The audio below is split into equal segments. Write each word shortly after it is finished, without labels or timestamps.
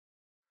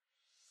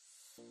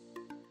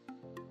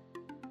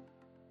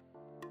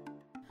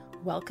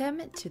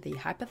Welcome to the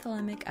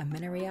Hypothalamic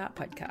Amenorrhea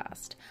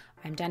podcast.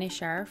 I'm Danny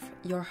Sheriff,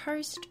 your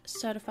host,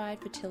 certified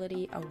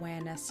fertility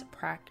awareness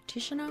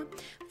practitioner,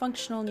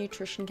 functional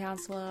nutrition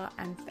counselor,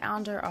 and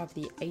founder of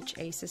the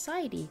HA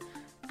Society,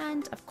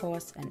 and of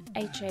course, an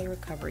HA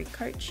recovery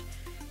coach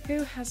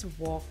who has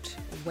walked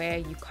where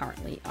you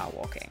currently are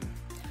walking.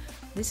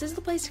 This is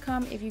the place to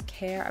come if you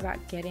care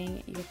about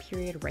getting your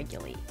period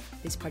regularly.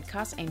 This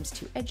podcast aims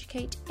to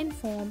educate,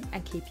 inform,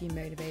 and keep you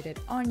motivated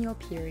on your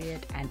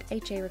period and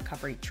HA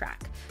recovery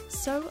track.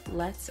 So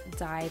let's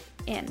dive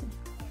in.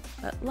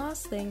 But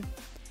last thing,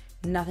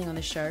 nothing on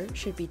the show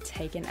should be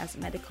taken as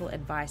medical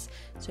advice,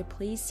 so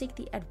please seek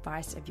the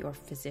advice of your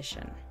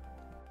physician.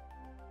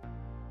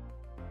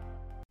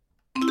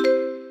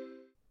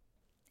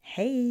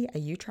 Hey, are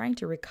you trying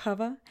to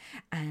recover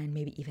and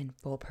maybe even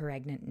fall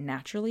pregnant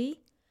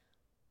naturally?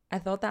 I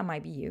thought that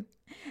might be you.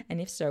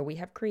 And if so, we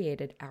have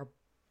created our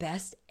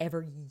best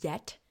ever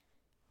yet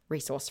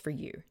resource for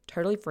you.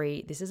 Totally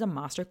free. This is a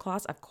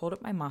masterclass. I've called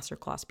it my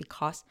masterclass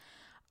because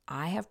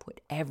I have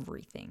put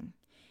everything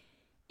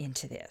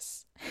into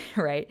this,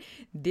 right?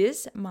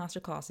 This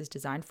masterclass is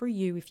designed for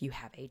you if you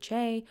have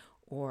HA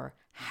or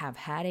have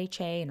had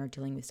HA and are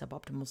dealing with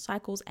suboptimal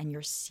cycles and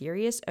you're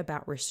serious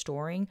about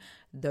restoring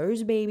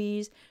those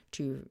babies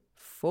to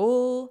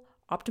full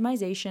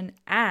optimization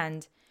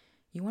and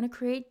you want to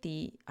create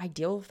the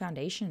ideal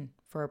foundation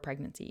for a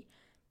pregnancy.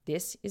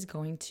 This is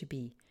going to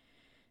be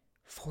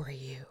for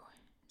you.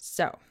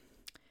 So,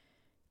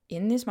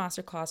 in this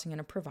masterclass, I'm going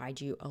to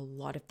provide you a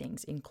lot of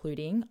things,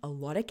 including a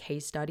lot of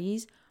case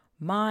studies,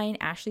 mine,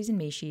 Ashley's and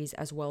Mishi's,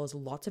 as well as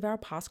lots of our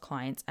past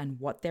clients and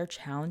what their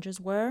challenges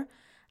were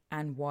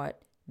and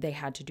what they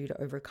had to do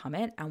to overcome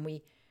it. And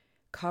we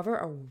cover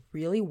a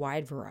really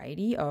wide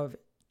variety of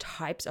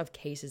types of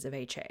cases of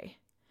HA.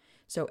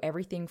 So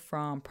everything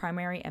from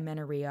primary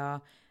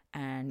amenorrhea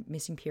and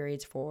missing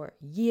periods for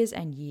years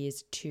and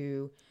years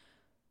to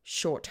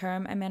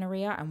short-term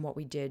amenorrhea and what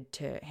we did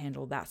to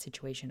handle that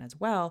situation as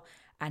well,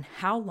 and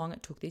how long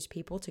it took these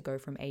people to go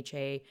from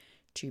HA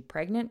to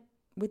pregnant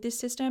with this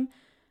system,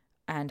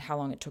 and how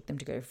long it took them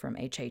to go from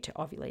HA to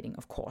ovulating,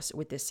 of course,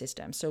 with this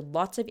system. So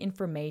lots of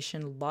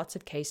information, lots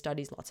of case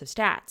studies, lots of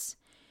stats.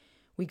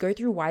 We go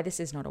through why this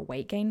is not a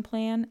weight gain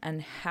plan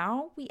and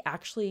how we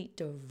actually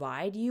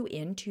divide you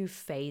into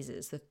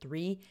phases, the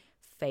 3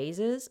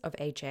 phases of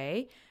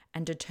HA,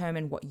 and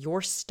determine what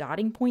your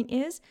starting point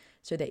is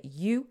so that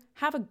you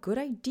have a good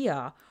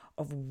idea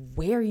of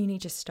where you need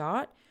to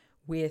start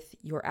with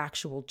your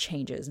actual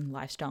changes and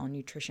lifestyle and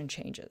nutrition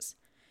changes.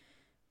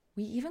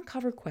 We even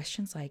cover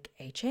questions like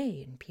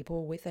HA and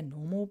people with a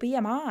normal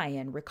BMI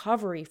and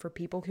recovery for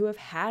people who have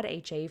had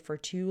HA for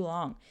too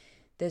long.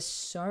 There's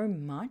so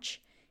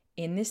much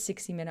in this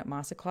 60-minute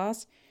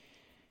masterclass.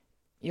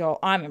 Yo,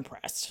 I'm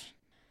impressed.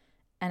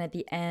 And at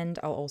the end,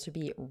 I'll also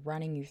be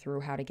running you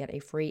through how to get a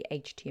free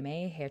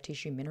HTMA, hair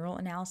tissue mineral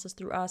analysis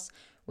through us,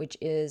 which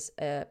is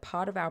a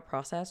part of our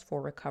process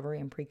for recovery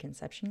and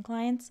preconception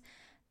clients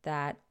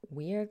that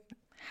we're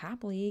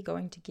happily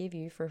going to give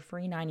you for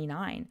free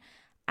 $99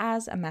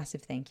 as a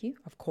massive thank you,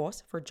 of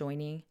course, for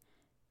joining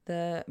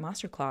the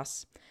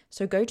masterclass.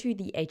 So go to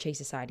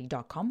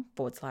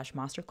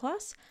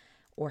thehasociety.com/masterclass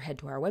or head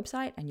to our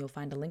website and you'll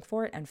find a link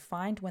for it and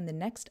find when the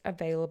next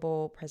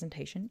available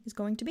presentation is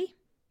going to be.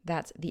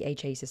 That's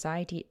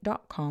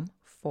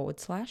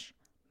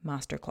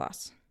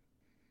thehasociety.com/masterclass.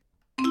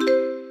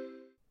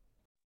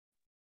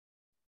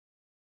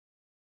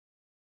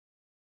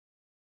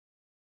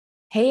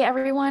 Hey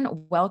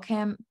everyone,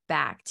 welcome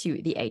back to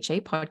the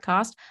HA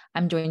podcast.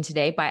 I'm joined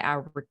today by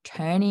our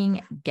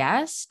returning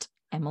guest,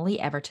 Emily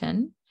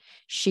Everton.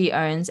 She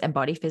owns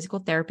Embody Physical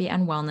Therapy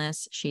and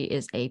Wellness. She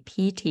is a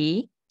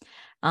PT.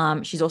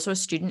 She's also a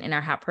student in our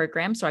HAP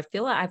program. So I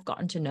feel like I've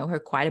gotten to know her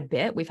quite a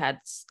bit. We've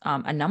had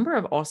a number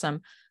of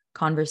awesome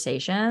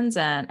conversations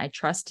and I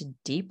trust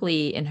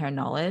deeply in her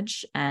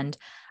knowledge. And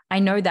I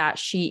know that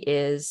she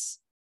is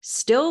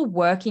still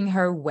working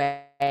her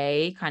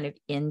way kind of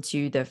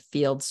into the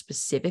field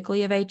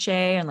specifically of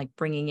HA and like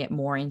bringing it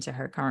more into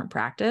her current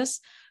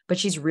practice. But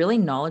she's really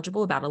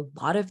knowledgeable about a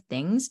lot of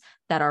things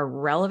that are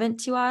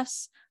relevant to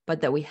us, but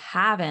that we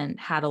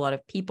haven't had a lot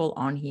of people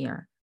on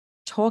here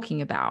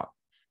talking about.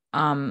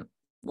 A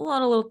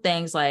lot of little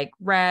things like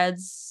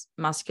REDS,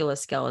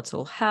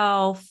 musculoskeletal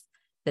health,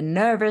 the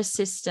nervous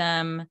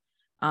system,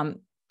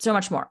 so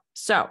much more.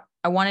 So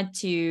I wanted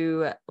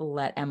to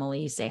let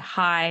Emily say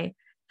hi.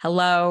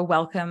 Hello,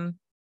 welcome.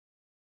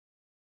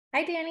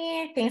 Hi,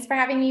 Danny. Thanks for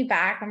having me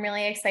back. I'm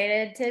really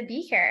excited to be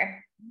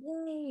here.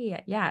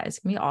 Yay. Yeah, it's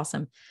gonna be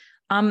awesome.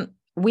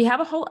 We have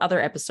a whole other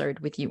episode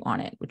with you on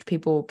it, which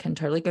people can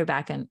totally go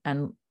back and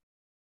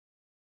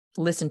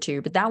listen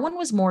to, but that one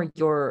was more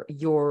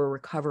your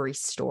recovery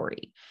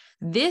story.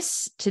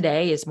 This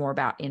today is more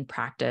about in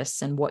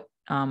practice and what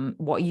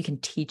you can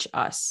teach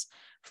us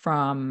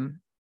from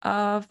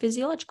a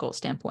physiological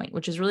standpoint,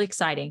 which is really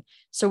exciting.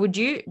 So would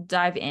you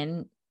dive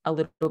in a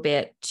little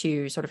bit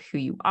to sort of who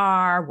you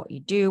are, what you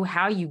do,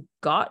 how you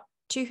got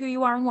to who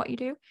you are and what you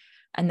do,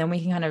 and then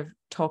we can kind of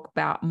talk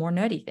about more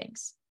nerdy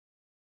things.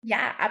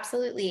 Yeah,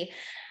 absolutely.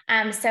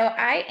 So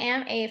I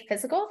am a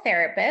physical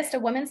therapist, a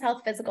women's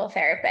health physical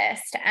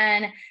therapist.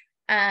 And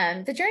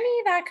the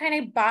journey that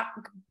kind of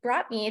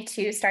brought me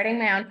to starting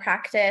my own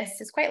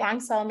practice is quite long,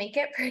 so I'll make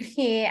it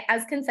pretty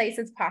as concise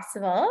as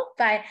possible.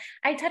 But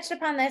I touched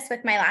upon this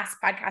with my last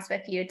podcast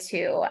with you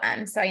too.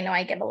 So I know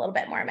I give a little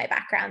bit more of my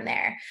background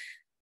there.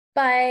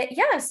 But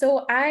yeah,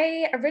 so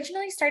I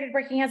originally started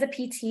working as a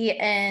PT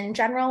in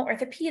general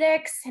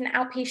orthopedics and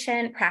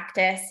outpatient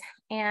practice.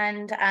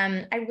 And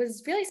I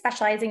was really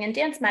specializing in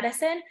dance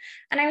medicine.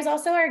 And I was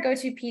also our go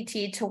to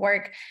PT to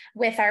work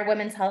with our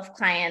women's health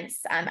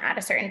clients at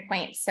a certain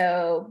point.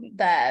 So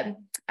the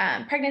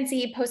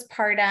pregnancy,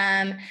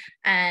 postpartum,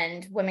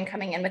 and women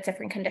coming in with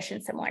different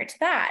conditions similar to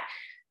that.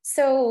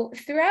 So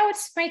throughout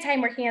my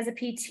time working as a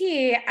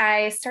PT,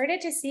 I started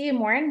to see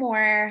more and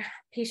more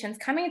patients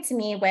coming to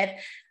me with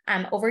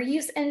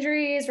overuse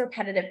injuries,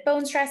 repetitive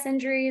bone stress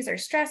injuries, or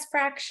stress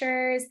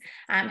fractures,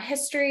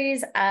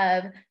 histories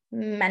of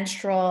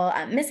menstrual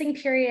missing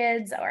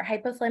periods, or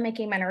hypothalamic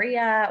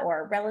amenorrhea,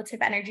 or relative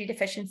energy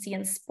deficiency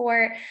in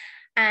sport.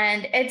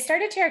 And it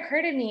started to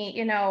occur to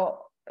me,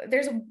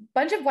 there's a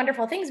bunch of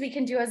wonderful things we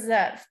can do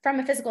from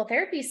a physical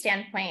therapy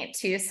standpoint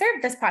to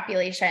serve this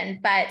population,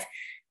 but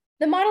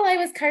the model I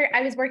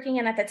was working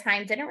in at the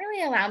time didn't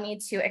really allow me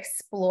to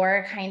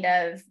explore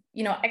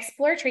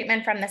explore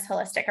treatment from this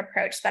holistic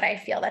approach that I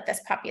feel that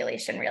this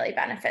population really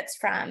benefits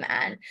from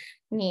and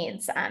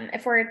needs.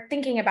 If we're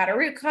thinking about a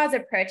root cause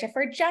approach, if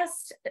we're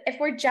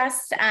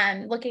just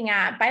looking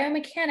at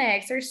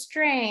biomechanics or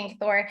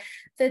strength or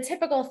the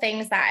typical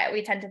things that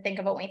we tend to think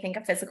of when we think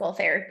of physical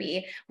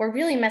therapy, we're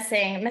really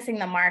missing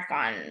the mark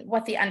on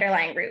what the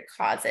underlying root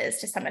cause is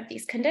to some of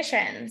these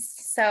conditions.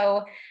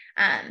 So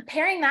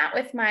pairing that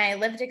with my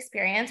lived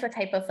experience with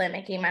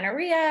hypothalamic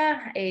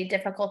amenorrhea, a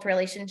difficult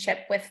relationship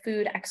with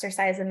food, exercise,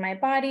 in my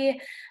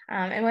body,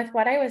 and with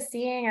what I was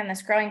seeing and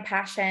this growing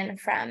passion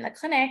from the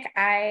clinic,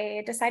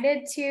 I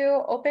decided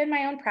to open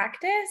my own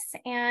practice.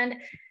 And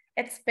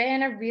it's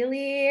been a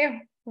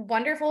really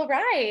wonderful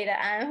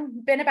ride.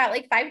 Been about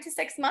like 5 to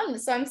 6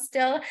 months.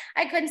 So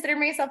I consider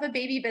myself a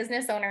baby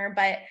business owner,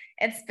 but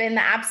it's been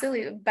the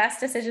absolute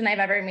best decision I've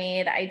ever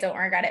made. I don't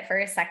regret it for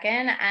a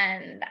second.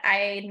 And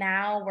I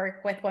now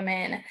work with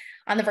women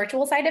on the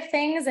virtual side of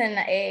things in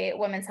a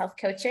women's health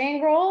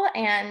coaching role,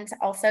 and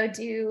also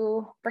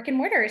do brick and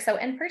mortar, so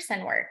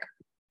in-person work.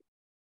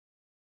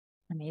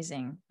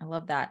 Amazing. I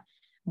love that.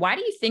 Why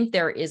do you think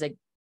there is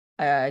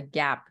a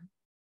gap?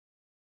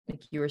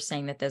 Like you were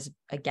saying that there's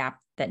a gap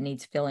that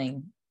needs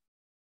filling.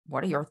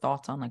 What are your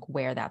thoughts on like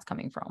where that's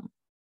coming from?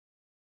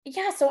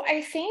 Yeah, so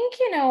I think,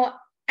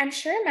 I'm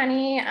sure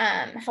many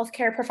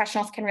healthcare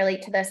professionals can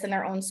relate to this in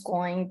their own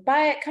schooling,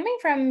 but coming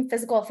from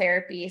physical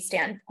therapy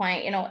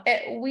standpoint,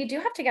 we do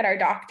have to get our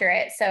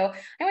doctorate. So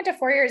I went to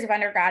 4 years of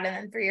undergrad and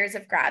then 3 years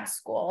of grad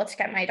school to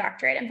get my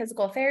doctorate in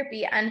physical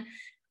therapy. And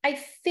I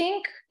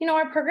think,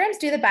 our programs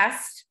do the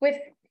best with,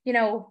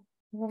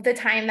 the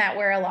time that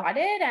we're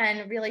allotted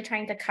and really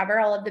trying to cover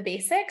all of the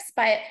basics,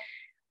 but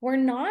we're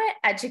not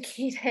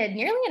educated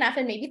nearly enough,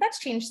 and maybe that's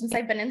changed since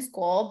I've been in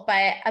school,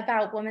 but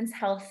about women's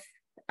health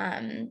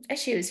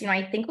issues.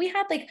 I think we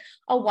had like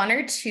a 1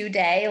 or 2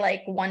 day,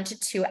 like 1 to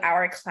 2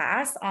 hour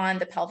class on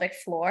the pelvic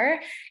floor.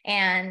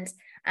 And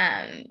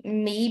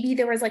maybe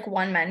there was like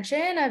one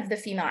mention of the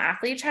female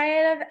athlete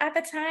triad at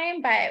the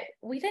time, but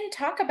we didn't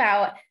talk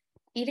about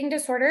eating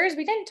disorders.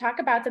 We didn't talk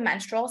about the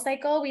menstrual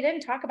cycle. We didn't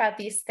talk about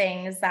these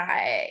things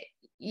that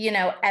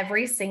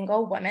every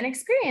single woman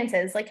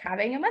experiences, like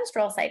having a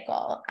menstrual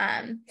cycle.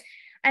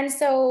 And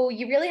so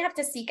you really have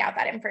to seek out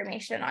that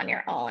information on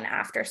your own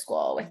after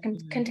school with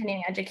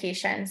continuing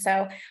education.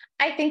 So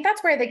I think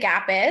that's where the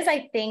gap is.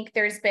 I think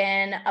there's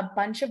been a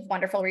bunch of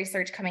wonderful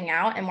research coming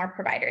out and more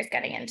providers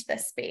getting into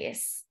this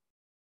space.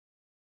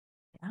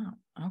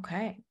 Yeah.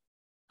 Okay.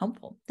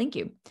 Helpful. Thank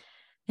you.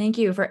 Thank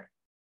you for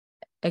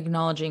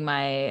acknowledging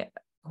my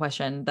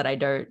question that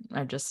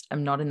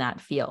I'm not in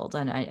that field,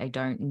 and I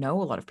don't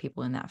know a lot of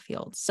people in that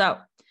field. So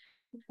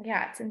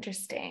yeah, it's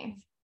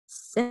interesting.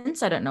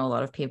 Since I don't know a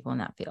lot of people in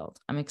that field,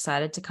 I'm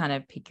excited to kind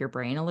of pick your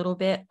brain a little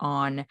bit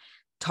on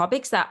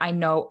topics that I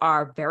know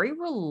are very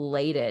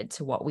related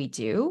to what we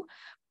do,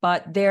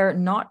 but they're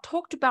not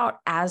talked about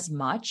as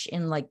much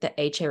in like the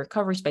HA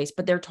recovery space,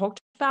 but they're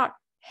talked about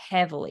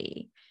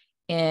heavily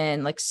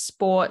in like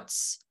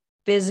sports,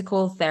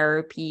 physical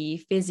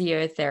therapy,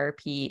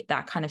 physiotherapy,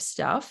 that kind of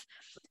stuff.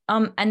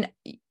 And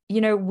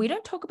we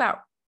don't talk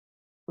about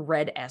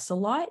red S a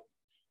lot.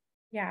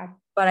 Yeah.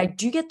 But I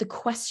do get the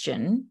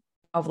question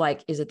of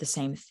like, is it the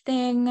same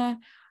thing?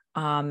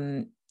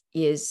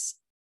 Is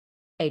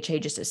HA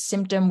just a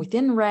symptom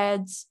within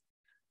reds?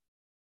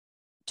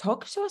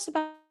 Talk to us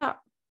about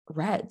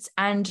reds.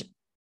 And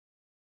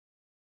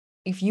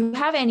if you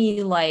have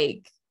any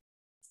like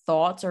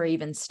thoughts or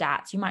even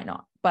stats, you might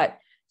not, but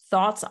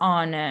thoughts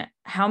on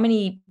how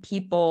many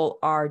people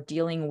are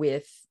dealing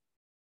with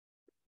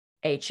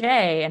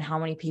HA and how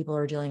many people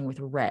are dealing with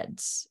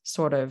reds,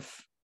 sort of,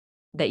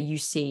 that you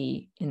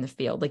see in the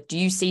field. Like, do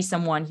you see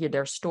someone hear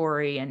their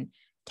story and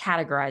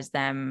categorize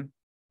them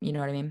You know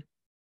what I mean?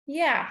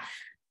 Yeah,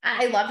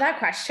 I love that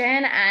question.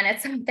 And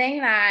it's something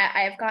that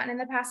I've gotten in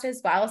the past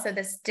as well. So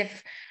this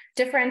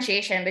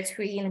differentiation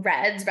between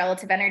REDS,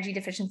 relative energy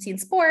deficiency in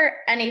sport,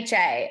 and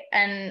HA,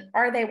 and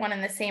are they one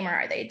and the same or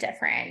are they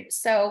different?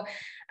 So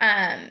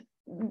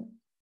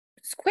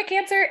quick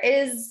answer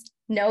is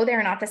no,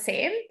 they're not the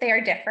same. They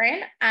are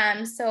different.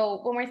 So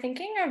when we're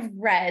thinking of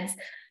REDS,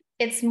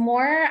 it's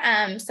more,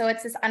 so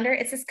it's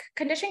this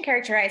condition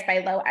characterized by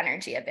low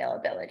energy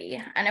availability.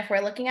 And if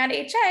we're looking at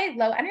HA,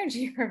 low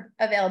energy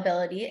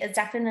availability is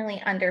definitely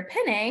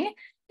underpinning,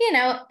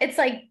 it's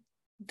like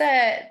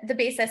the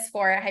basis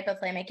for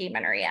hypothalamic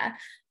amenorrhea.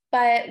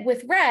 But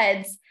with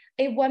REDS,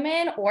 a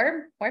woman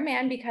or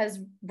man, because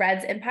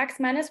REDS impacts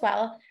men as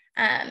well,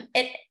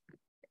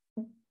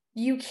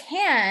 you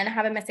can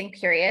have a missing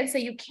period. So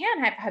you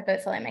can have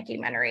hypothalamic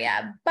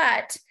amenorrhea,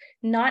 but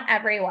not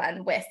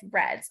everyone with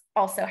REDS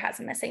also has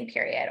a missing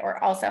period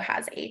or also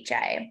has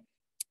HA.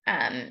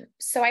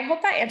 So I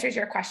hope that answers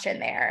your question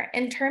there.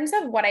 In terms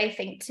of what I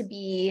think to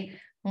be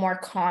more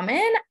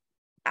common,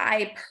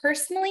 I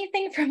personally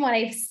think from what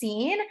I've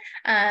seen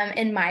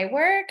in my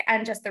work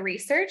and just the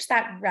research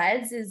that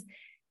REDS is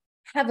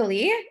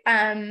heavily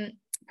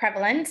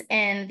prevalent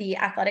in the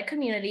athletic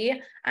community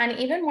and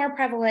even more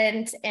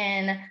prevalent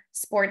in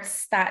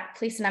sports that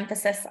place an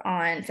emphasis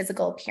on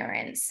physical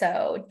appearance.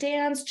 So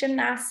dance,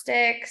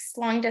 gymnastics,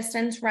 long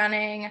distance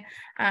running,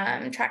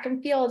 track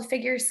and field,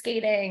 figure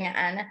skating,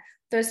 and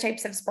those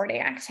types of sporting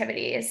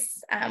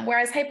activities.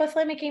 Whereas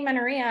hypothalamic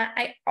amenorrhea,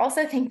 I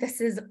also think this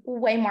is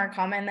way more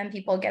common than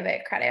people give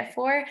it credit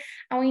for.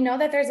 And we know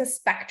that there's a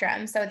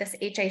spectrum, so this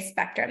HA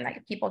spectrum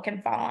that people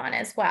can fall on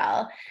as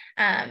well.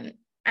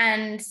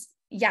 And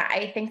yeah,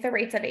 I think the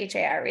rates of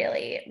HA are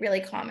really,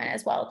 really common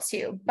as well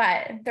too,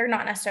 but they're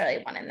not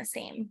necessarily one and the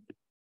same.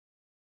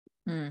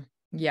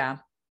 Yeah.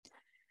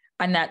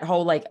 And that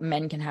whole like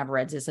men can have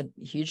REDS is a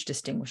huge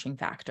distinguishing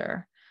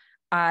factor.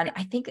 And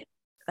I think,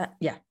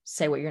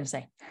 say what you're going to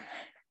say.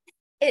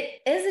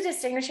 It is a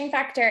distinguishing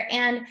factor.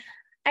 And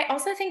I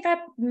also think that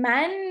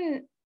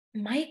men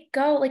might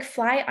go like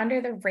fly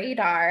under the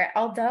radar.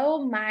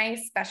 Although my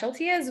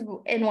specialty is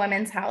in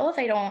women's health,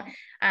 I don't,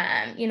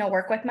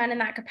 work with men in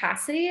that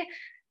capacity.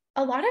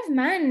 A lot of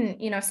men,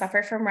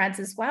 suffer from REDS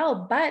as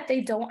well, but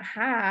they don't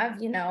have,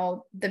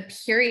 the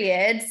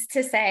periods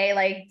to say,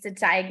 like, to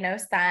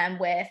diagnose them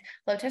with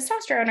low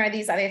testosterone or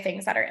these other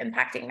things that are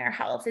impacting their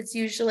health. It's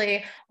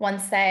usually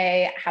once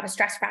they have a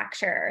stress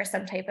fracture or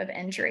some type of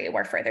injury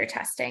where further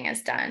testing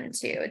is done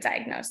to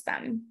diagnose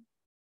them.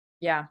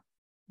 Yeah.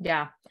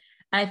 Yeah.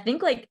 And I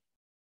think like,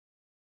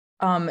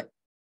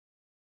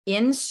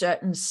 in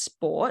certain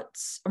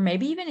sports, or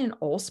maybe even in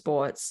all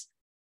sports,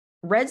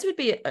 REDS would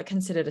be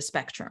considered a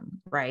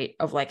spectrum, right?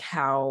 Of like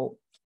how,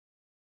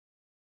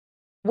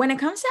 when it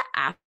comes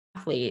to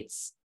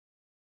athletes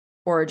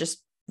or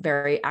just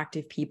very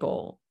active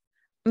people,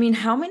 I mean,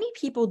 how many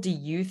people do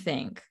you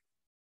think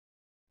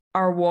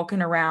are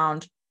walking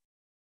around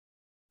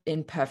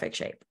in perfect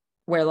shape?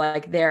 Where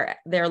like their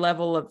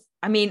level of,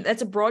 I mean,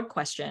 that's a broad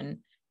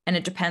question and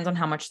it depends on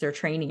how much they're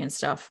training and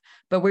stuff,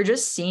 but we're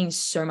just seeing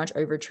so much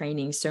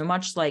overtraining, so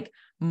much like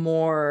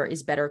more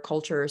is better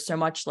culture, so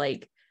much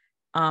like,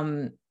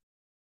 well,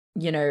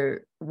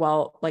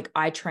 like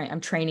I'm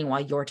training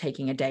while you're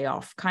taking a day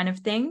off kind of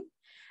thing.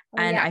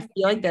 And I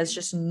feel like there's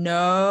just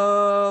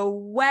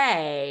no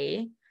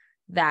way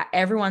that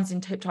everyone's in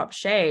tip top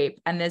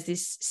shape. And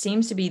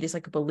seems to be this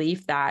like a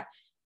belief that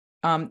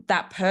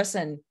that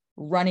person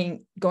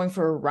going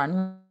for a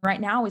run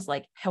right now is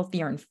like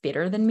healthier and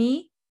fitter than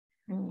me.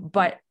 Mm-hmm.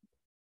 But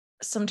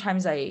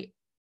sometimes I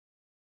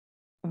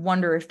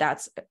wonder if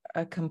that's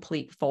a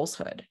complete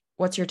falsehood.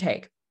 What's your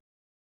take?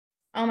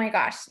 Oh my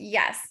gosh.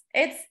 Yes.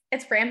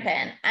 It's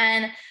rampant.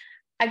 And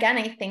again,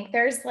 I think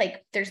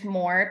there's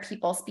more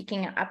people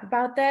speaking up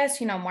about this,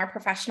 more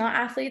professional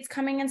athletes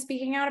coming and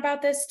speaking out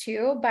about this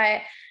too.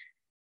 But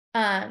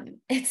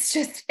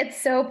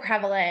it's so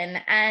prevalent.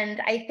 And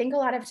I think a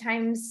lot of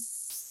times,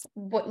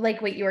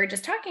 what you were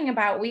just talking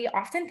about, we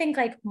often think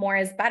like more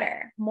is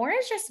better. More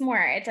is just more.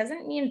 It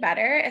doesn't mean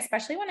better,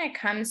 especially when it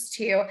comes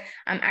to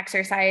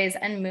exercise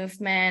and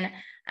movement.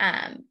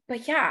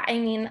 But yeah, I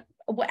mean,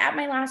 at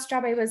my last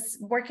job, I was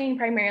working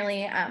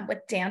primarily with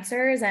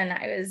dancers, and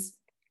I was,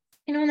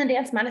 in the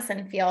dance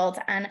medicine field,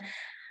 and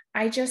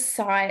I just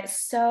saw it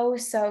so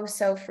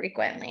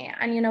frequently.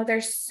 And,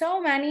 there's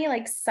so many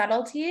like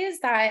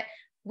subtleties that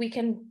we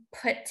can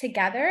put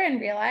together and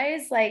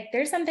realize like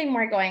there's something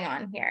more going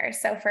on here.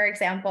 So for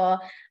example,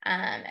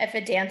 if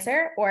a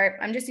dancer, or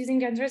I'm just using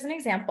dancer as an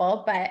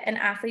example, but an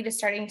athlete is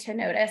starting to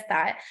notice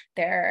that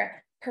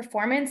their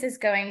performance is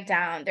going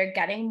down, they're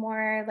getting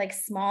more like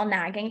small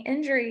nagging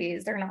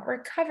injuries, they're not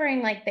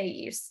recovering like they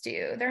used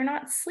to, they're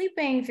not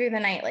sleeping through the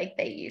night like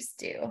they used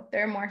to,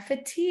 they're more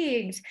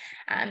fatigued,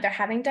 they're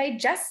having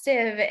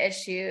digestive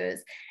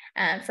issues.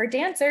 For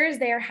dancers,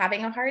 they are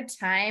having a hard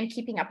time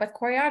keeping up with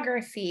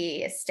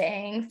choreography,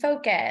 staying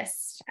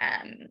focused,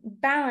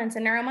 balance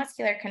and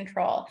neuromuscular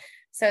control.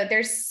 So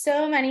there's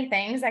so many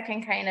things that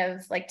can kind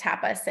of like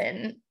tap us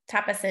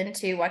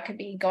into what could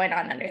be going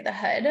on under the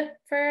hood,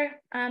 for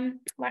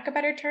lack of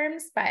better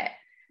terms. But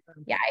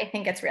yeah, I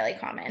think it's really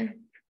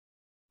common.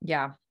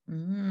 Yeah.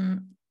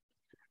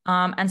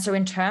 And so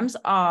in terms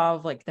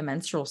of like the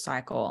menstrual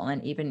cycle,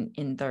 and even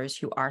in those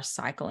who are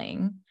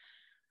cycling,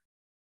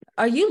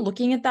 are you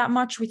looking at that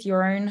much with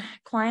your own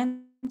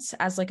clients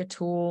as like a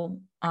tool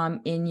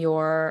in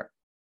your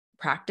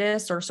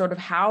practice, or sort of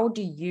how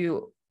do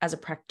you as a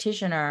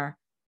practitioner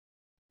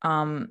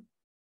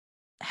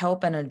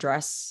help and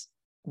address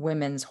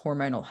women's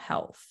hormonal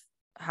health?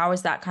 How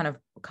is that kind of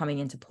coming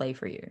into play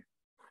for you?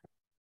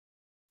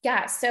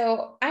 Yeah,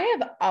 so I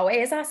have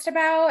always asked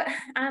about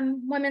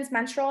women's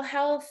menstrual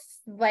health,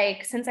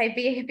 like since I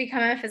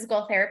become a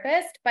physical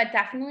therapist, but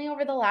definitely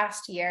over the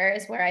last year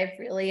is where I've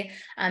really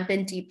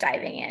been deep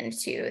diving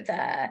into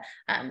the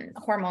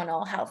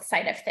hormonal health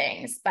side of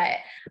things. But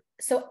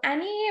so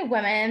any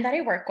women that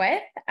I work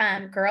with,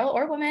 girl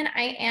or woman,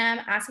 I am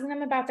asking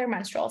them about their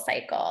menstrual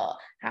cycle.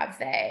 Have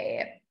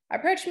they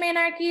approached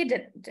menarche?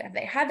 Have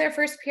they had their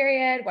first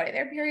period? What do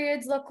their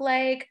periods look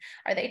like?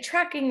 Are they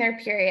tracking their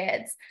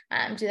periods?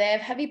 Do they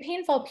have heavy,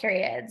 painful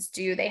periods?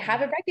 Do they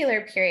have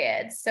irregular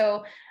periods?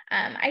 So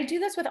I do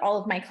this with all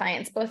of my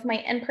clients, both my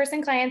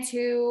in-person clients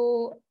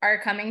who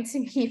are coming to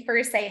me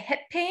for, say, hip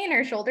pain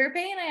or shoulder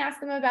pain. I ask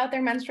them about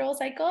their menstrual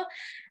cycle,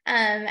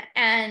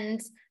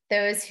 and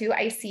those who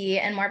I see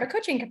in more of a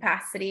coaching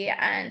capacity,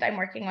 and I'm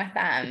working with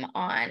them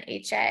on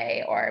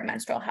HA or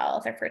menstrual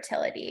health or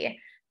fertility.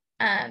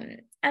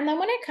 And then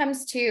when it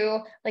comes to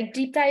like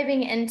deep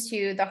diving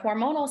into the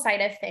hormonal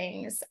side of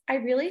things, I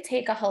really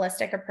take a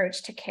holistic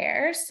approach to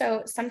care.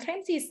 So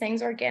sometimes these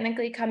things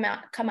organically come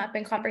up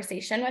in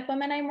conversation with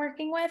women I'm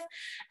working with,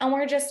 and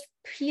we're just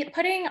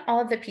putting all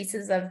of the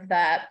pieces of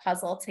the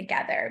puzzle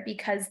together,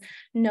 because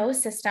no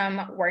system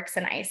works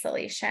in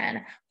isolation.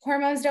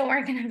 Hormones don't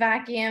work in a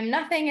vacuum.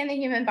 Nothing in the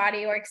human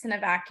body works in a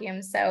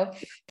vacuum. So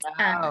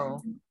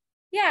Oh,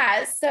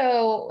 yeah,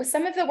 so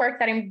some of the work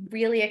that I'm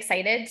really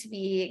excited to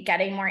be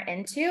getting more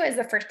into is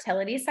the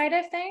fertility side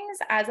of things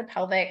as a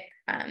pelvic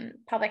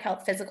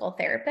health physical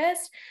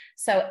therapist.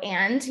 So,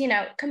 and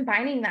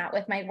combining that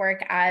with my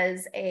work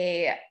as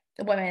a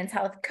women's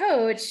health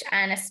coach,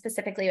 and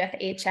specifically with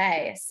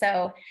HA.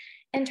 So,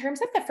 in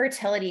terms of the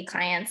fertility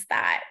clients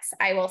that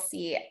I will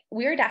see,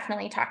 we're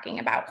definitely talking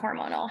about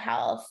hormonal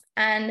health,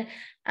 and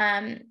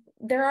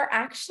there are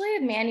actually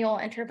manual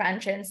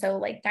interventions, so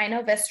like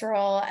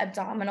gynovisceral,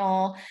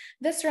 abdominal,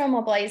 visceral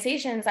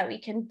mobilizations that we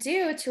can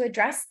do to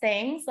address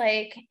things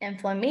like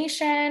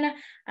inflammation,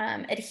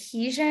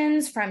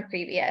 adhesions from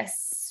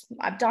previous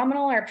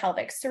abdominal or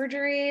pelvic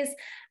surgeries.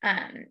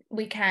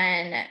 We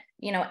can,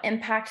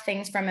 impact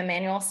things from a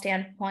manual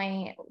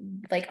standpoint,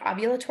 like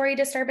ovulatory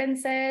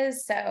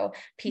disturbances, so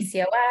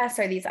PCOS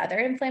or these other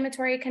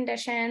inflammatory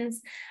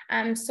conditions.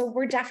 So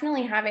we're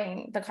definitely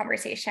having the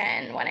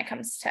conversation when it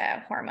comes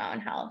to hormone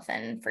health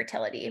and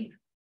fertility.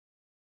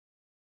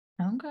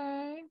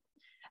 okay.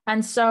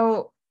 And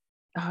so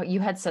you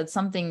had said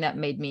something that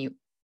made me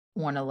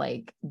want to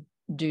like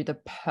do the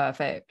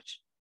perfect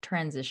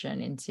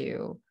transition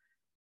into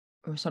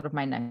sort of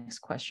my next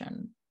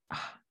question.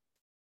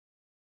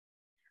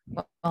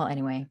 Well,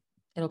 anyway,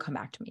 it'll come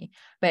back to me.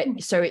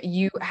 But so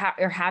you're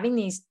having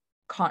these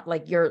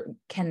like you're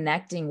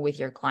connecting with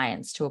your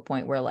clients to a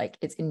point where like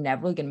it's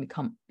inevitably going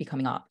to be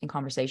coming up in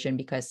conversation,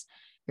 because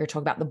you're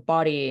talking about the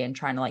body and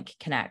trying to like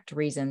connect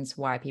reasons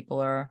why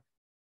people are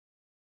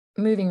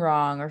moving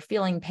wrong or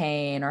feeling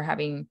pain or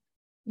having,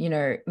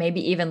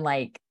 maybe even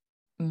like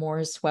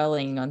more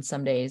swelling on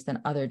some days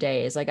than other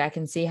days. Like I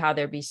can see how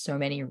there'd be so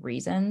many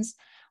reasons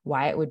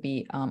why it would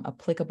be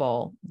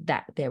applicable.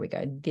 That there we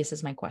go. This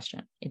is my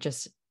question. It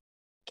just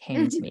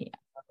came to me.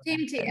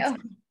 Same to you.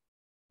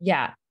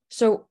 Yeah.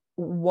 So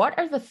what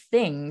are the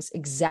things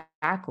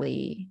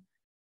exactly?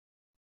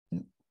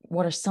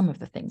 What are some of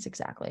the things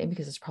exactly?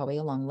 Because it's probably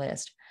a long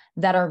list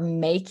that are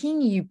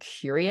making you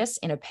curious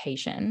in a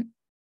patient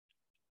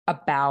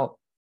about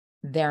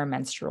their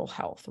menstrual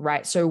health,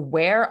 right? So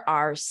where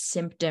are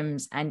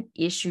symptoms and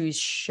issues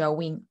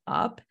showing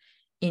up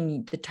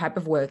in the type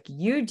of work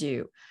you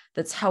do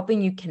that's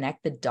helping you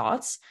connect the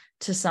dots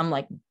to some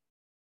like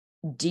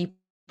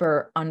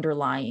deeper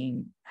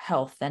underlying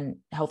health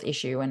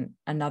issue? And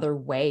another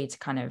way to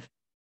kind of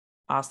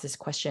ask this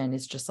question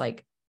is just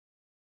like,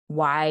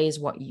 why is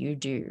what you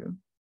do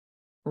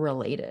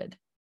related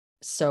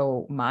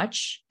so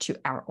much to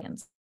our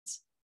audience?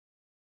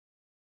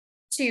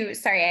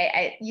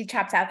 Sorry, you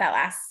chopped out that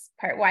last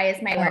part. Why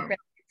is my work related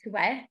to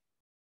what?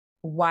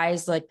 Why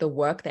is like the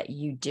work that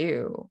you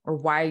do, or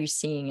why are you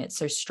seeing it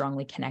so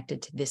strongly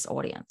connected to this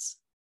audience?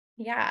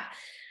 Yeah.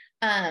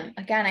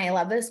 Again, I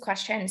love this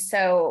question.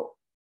 So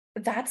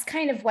that's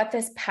kind of what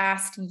this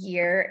past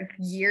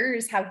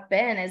years have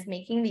been, is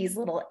making these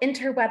little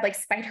interweb, like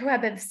spider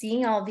web of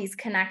seeing all of these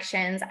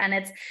connections. And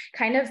it's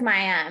kind of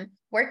my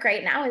work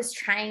right now is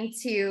trying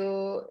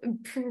to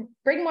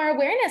bring more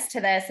awareness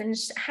to this and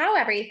how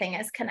everything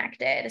is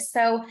connected.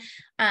 So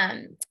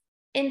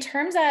in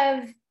terms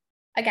of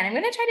again, I'm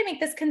going to try to make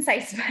this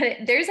concise,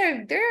 but there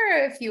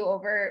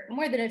are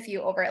more than a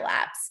few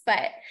overlaps.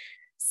 But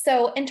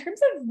so in terms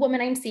of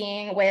women I'm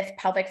seeing with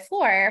pelvic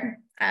floor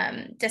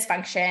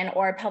dysfunction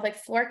or pelvic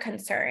floor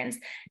concerns,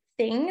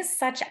 things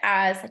such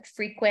as like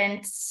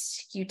frequent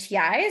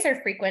UTIs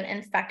or frequent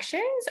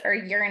infections or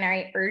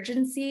urinary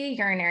urgency,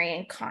 urinary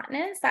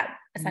incontinence that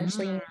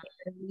essentially means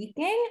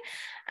leaking,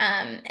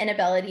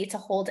 inability to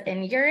hold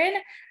in urine,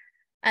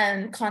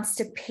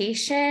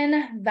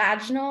 constipation,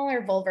 vaginal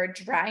or vulvar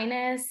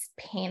dryness,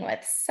 pain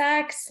with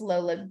sex,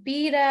 low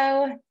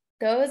libido.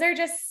 Those are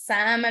just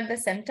some of the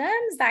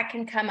symptoms that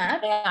can come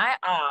up. May I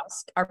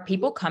ask, are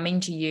people coming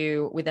to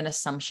you with an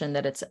assumption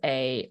that it's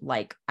a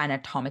like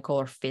anatomical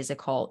or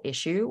physical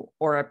issue,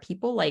 or are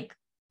people like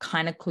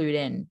kind of clued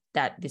in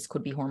that this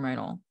could be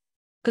hormonal?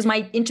 Because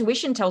my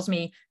intuition tells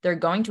me they're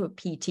going to a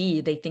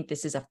PT, they think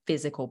this is a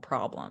physical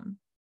problem.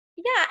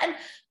 Yeah. And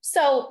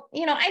so,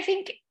 I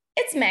think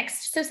it's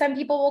mixed. So some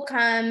people will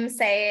come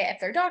say, if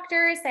their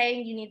doctor is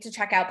saying you need to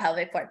check out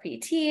pelvic floor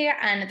PT,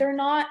 and they're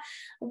not,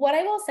 what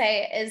I will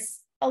say is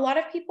a lot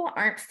of people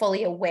aren't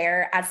fully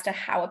aware as to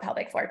how a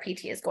pelvic floor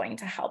PT is going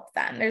to help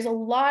them. There's a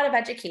lot of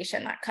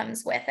education that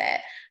comes with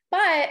it.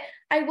 But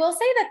I will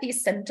say that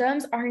these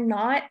symptoms are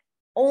not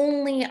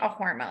only a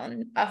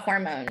hormone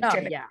driven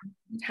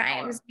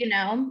times,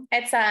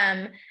 it's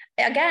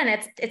again,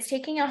 it's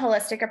taking a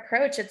holistic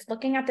approach. It's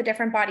looking at the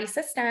different body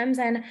systems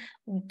and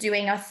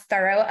doing a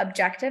thorough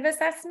objective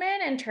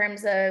assessment in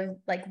terms of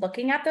like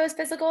looking at those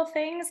physical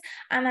things,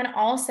 and then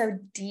also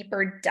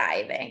deeper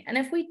diving. And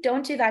if we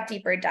don't do that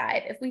deeper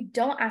dive, if we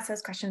don't ask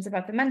those questions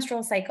about the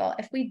menstrual cycle,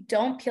 if we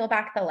don't peel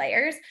back the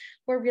layers,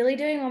 we're really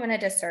doing women a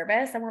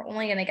disservice, and we're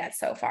only going to get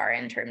so far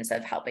in terms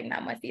of helping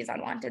them with these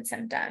unwanted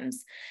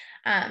symptoms.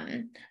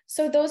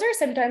 So those are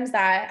symptoms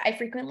that I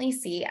frequently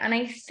see. And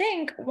I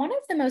think one of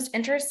the most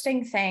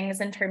interesting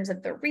things in terms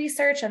of the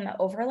research and the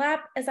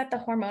overlap is that the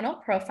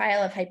hormonal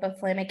profile of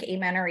hypothalamic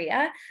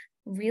amenorrhea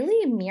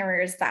really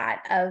mirrors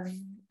that of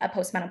a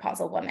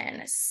postmenopausal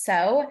woman.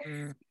 So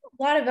a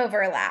lot of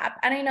overlap.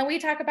 And I know we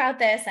talk about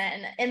this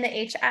and in the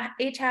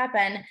HAP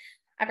and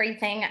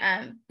everything.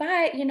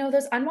 But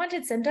those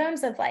unwanted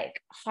symptoms of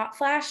like hot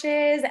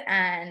flashes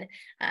and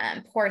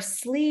poor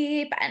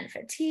sleep and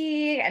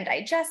fatigue and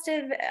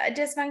digestive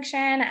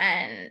dysfunction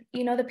and,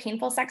 the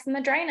painful sex and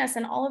the dryness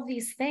and all of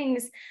these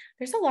things,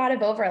 there's a lot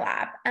of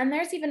overlap. And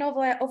there's even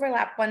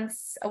overlap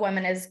once a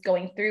woman is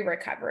going through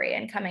recovery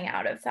and coming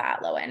out of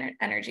that low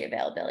energy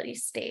availability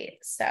state.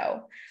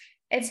 So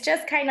it's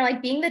just kind of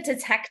like being the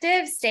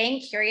detective,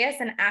 staying curious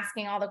and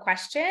asking all the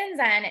questions.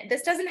 And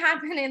this doesn't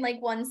happen in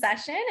like one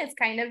session. It's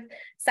kind of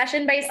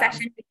session by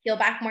session to peel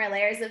back more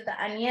layers of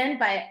the onion,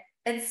 but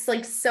it's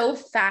like so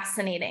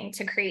fascinating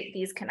to create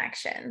these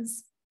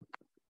connections.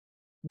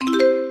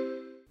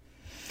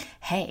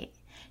 Hey,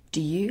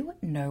 do you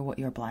know what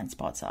your blind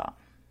spots are?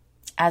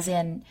 As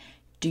in,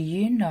 do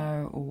you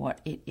know what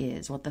it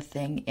is, what the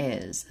thing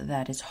is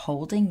that is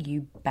holding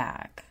you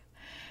back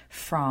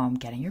from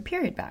getting your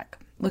period back?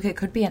 Look, it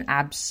could be an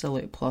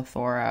absolute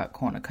plethora,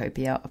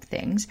 cornucopia of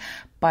things,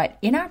 but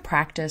in our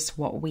practice,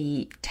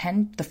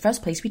 the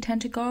first place we tend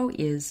to go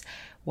is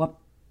what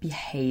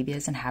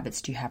behaviors and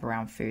habits do you have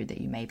around food that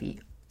you may be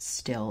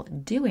still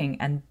doing?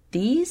 And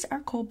these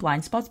are called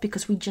blind spots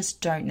because we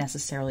just don't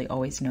necessarily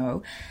always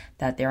know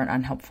that they're an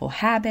unhelpful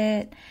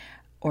habit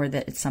or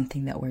that it's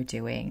something that we're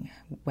doing,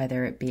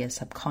 whether it be a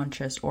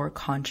subconscious or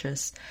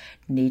conscious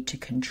need to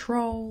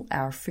control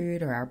our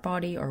food or our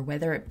body, or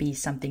whether it be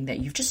something that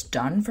you've just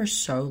done for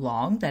so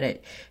long that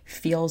it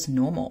feels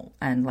normal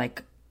and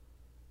like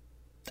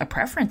a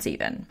preference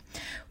even.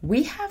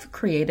 We have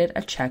created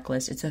a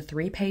checklist. It's a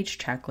 3-page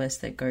checklist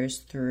that goes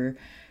through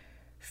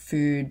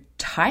food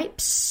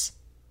types,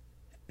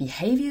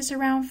 behaviors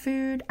around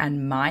food,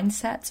 and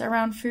mindsets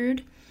around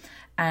food.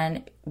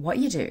 And what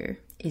you do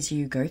is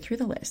you go through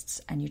the lists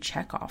and you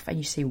check off and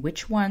you see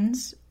which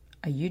ones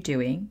are you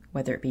doing,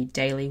 whether it be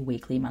daily,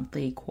 weekly,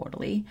 monthly,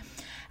 quarterly,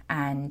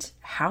 and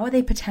how are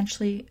they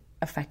potentially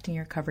affecting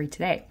your recovery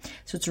today.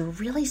 So it's a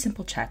really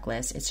simple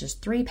checklist. It's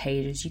just 3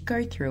 pages. You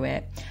go through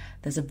it.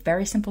 There's a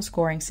very simple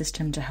scoring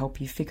system to help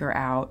you figure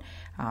out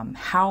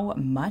how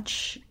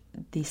much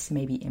this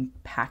may be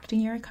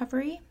impacting your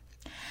recovery.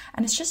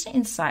 And it's just an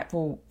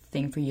insightful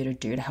thing for you to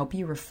do to help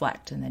you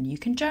reflect, and then you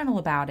can journal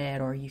about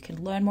it or you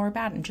can learn more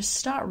about it and just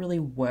start really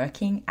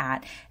working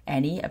at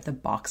any of the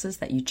boxes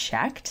that you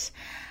checked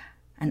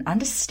and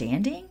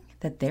understanding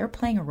that they're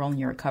playing a role in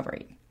your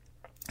recovery.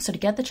 So to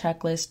get the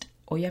checklist,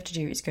 all you have to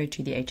do is go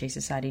to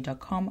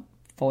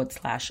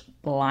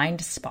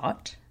thehasociety.com/blind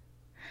spot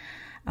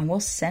and we'll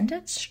send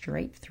it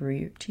straight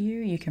through to you.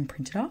 You can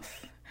print it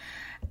off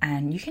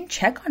and you can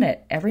check on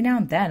it every now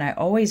and then. I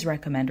always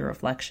recommend a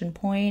reflection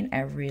point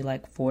every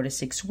 4 to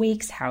 6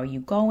 weeks. How are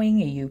you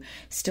going? Are you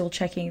still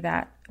checking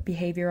that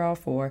behavior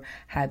off, or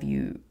have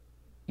you,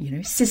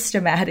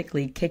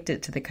 systematically kicked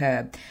it to the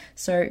curb?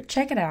 So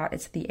check it out.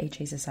 It's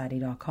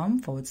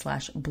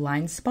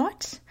thehasociety.com/blind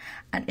spot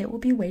and it will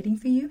be waiting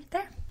for you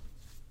there.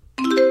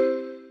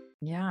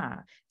 Yeah.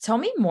 Tell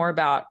me more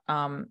about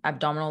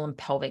abdominal and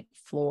pelvic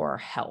floor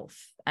health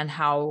and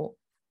how,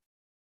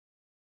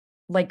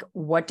 like,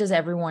 what does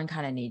everyone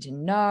kind of need to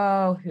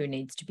know? Who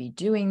needs to be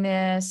doing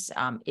this?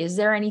 Is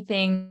there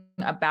anything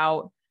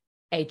about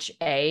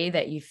HA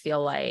that you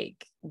feel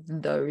like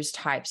those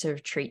types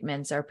of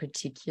treatments are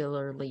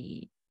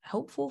particularly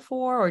helpful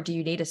for, or do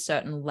you need a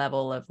certain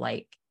level of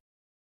like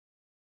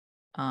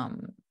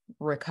um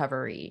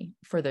recovery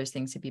for those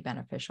things to be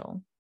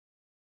beneficial?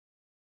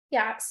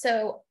 Yeah.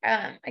 So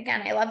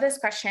again, I love this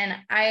question.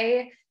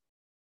 I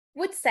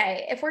would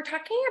say if we're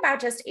talking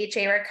about just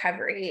HA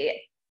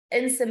recovery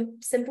and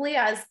simply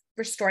as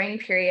restoring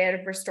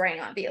period, restoring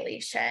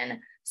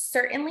ovulation,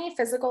 certainly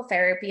physical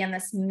therapy and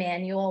this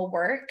manual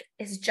work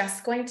is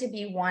just going to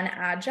be one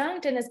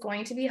adjunct and is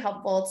going to be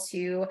helpful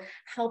to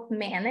help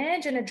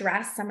manage and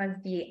address some of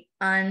the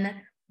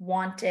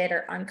unwanted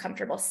or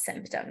uncomfortable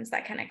symptoms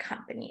that can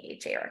accompany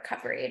HA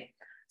recovery.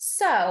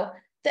 So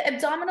the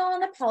abdominal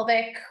and the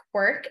pelvic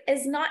work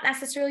is not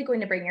necessarily going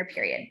to bring your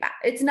period back.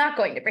 It's not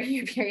going to bring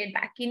your period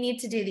back. You need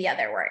to do the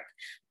other work.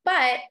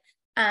 But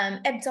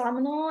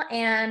abdominal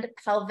and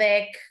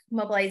pelvic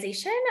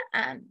mobilization,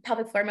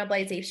 pelvic floor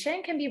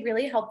mobilization can be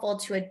really helpful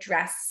to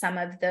address some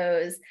of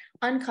those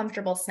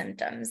uncomfortable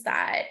symptoms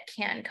that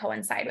can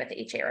coincide with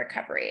HA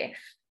recovery.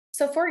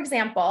 So for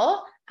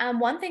example,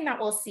 one thing that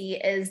we'll see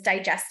is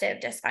digestive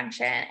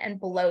dysfunction and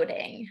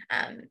bloating,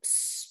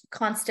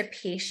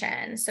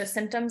 constipation, so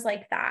symptoms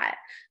like that.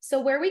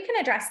 So where we can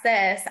address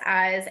this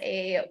as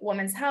a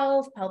women's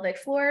health, pelvic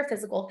floor,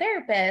 physical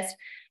therapist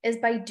is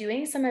by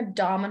doing some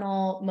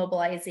abdominal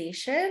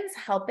mobilizations,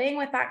 helping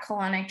with that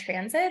colonic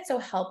transit, so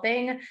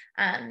helping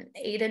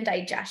aid in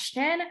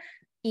digestion,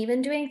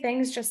 even doing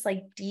things just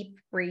like deep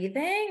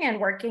breathing and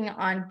working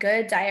on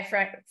good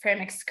diaphragm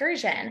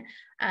excursion.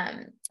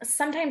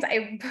 Sometimes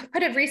I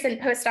put a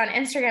recent post on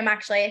Instagram,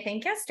 actually, I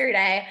think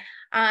yesterday,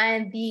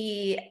 on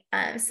the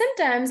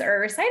symptoms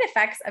or side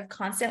effects of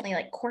constantly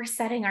like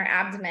corseting our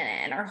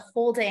abdomen or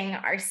holding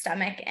our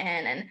stomach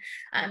in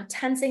and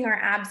tensing our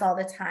abs all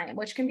the time,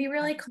 which can be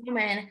really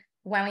common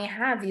when we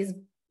have these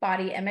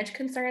body image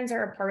concerns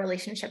or a poor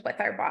relationship with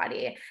our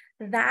body.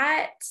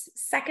 That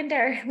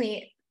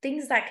secondarily,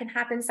 things that can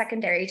happen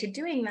secondary to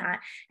doing that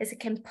is it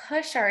can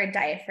push our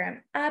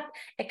diaphragm up.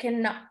 It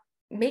can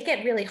make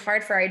it really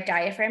hard for our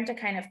diaphragm to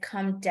kind of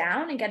come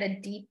down and get a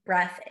deep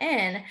breath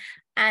in.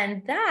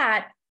 And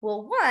that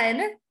will,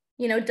 one,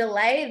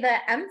 delay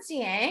the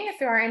emptying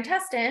through our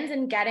intestines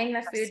and getting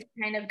the food to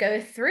kind of go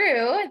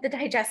through the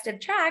digestive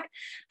tract.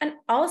 And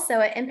also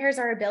it impairs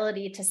our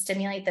ability to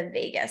stimulate the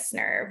vagus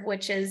nerve,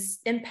 which is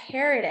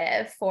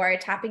imperative for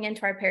tapping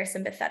into our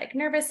parasympathetic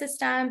nervous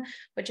system,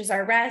 which is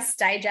our rest,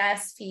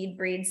 digest, feed,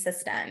 breathe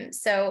system.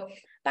 So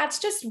that's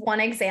just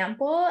one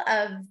example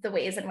of the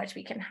ways in which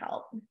we can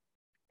help.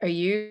 Are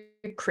you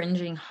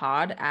cringing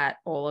hard at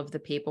all of the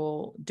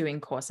people doing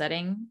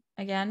corsetting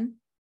again?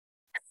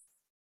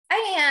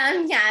 I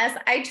am, yes.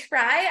 I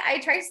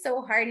try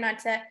so hard not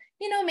to,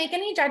 make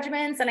any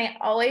judgments. And I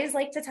always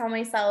like to tell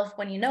myself,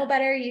 when you know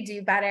better, you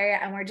do better.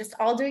 And we're just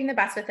all doing the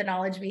best with the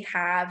knowledge we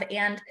have.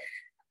 And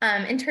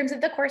in terms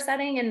of the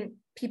corsetting and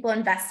people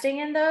investing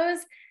in those,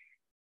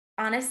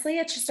 honestly,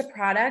 it's just a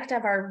product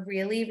of our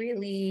really,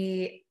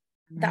 really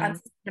the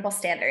unsustainable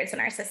standards in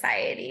our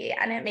society.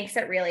 And it makes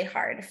it really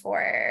hard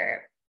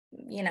for,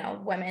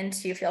 women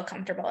to feel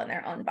comfortable in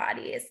their own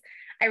bodies.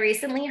 I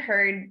recently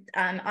heard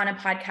on a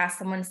podcast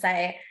someone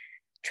say,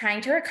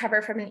 trying to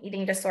recover from an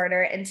eating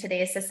disorder in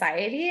today's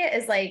society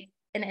is like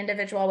an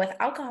individual with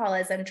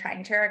alcoholism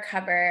trying to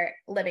recover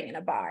living in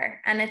a bar.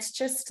 And it's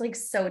just like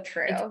so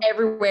true. It's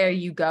everywhere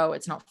you go,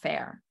 it's not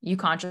fair. You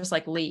can't just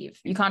like leave.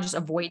 You can't just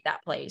avoid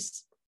that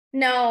place.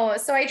 No.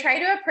 So I try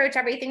to approach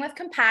everything with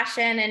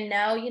compassion and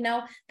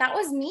know, that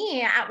was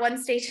me at one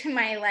stage in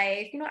my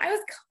life. I was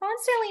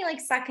constantly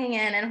like sucking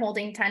in and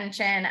holding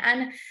tension.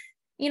 And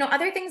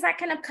other things that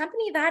can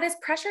accompany that is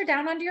pressure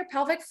down onto your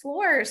pelvic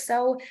floor.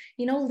 So,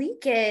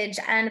 leakage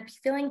and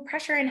feeling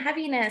pressure and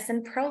heaviness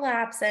and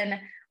prolapse and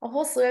a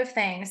whole slew of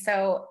things.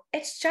 So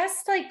it's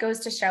just like goes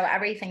to show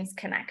everything's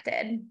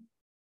connected.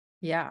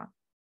 Yeah.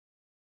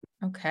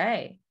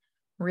 Okay.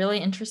 Really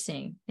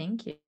interesting.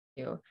 Thank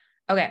you.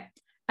 Okay.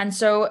 And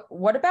so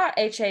what about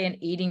HA and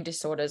eating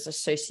disorders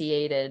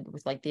associated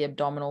with like the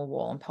abdominal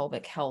wall and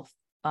pelvic health?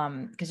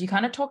 Because you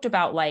kind of talked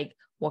about like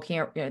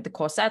walking, the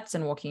corsets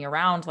and walking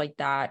around like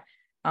that.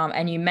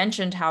 And you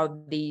mentioned how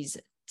these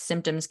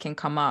symptoms can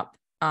come up,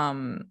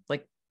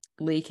 like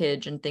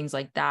leakage and things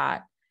like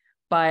that.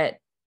 But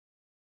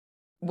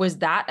was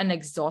that an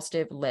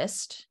exhaustive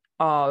list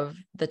of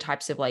the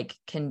types of like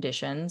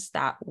conditions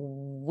that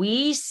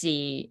we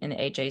see in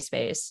the HA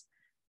space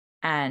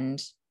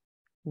and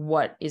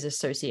what is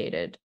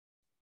associated?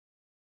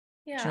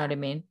 Yeah. Do you know what I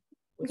mean?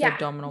 With Yeah.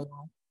 abdominal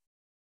wall.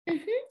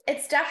 Mhm.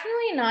 It's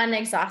definitely not an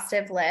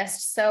exhaustive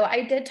list. So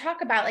I did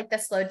talk about like the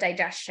slow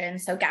digestion.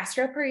 So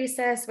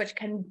gastroparesis, which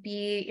can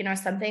be,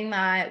 something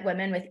that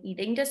women with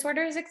eating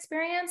disorders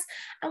experience.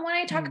 And when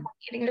I talk Mm. about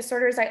eating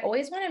disorders, I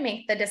always want to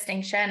make the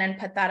distinction and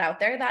put that out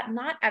there that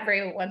not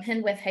every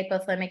woman with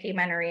hypothalamic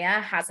amenorrhea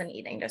has an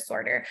eating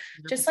disorder.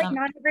 Just like 100%.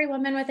 not every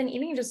woman with an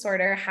eating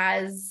disorder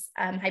has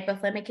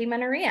hypothalamic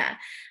amenorrhea,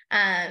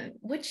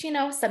 which,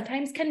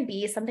 sometimes can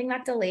be something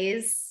that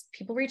delays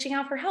people reaching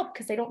out for help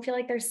because they don't feel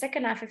like they're sick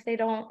enough if they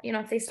don't,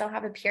 if they still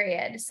have a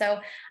period. So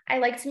I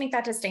like to make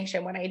that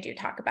distinction when I do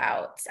talk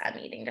about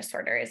eating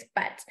disorders.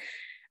 But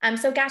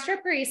so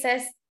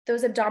gastroparesis,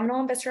 those abdominal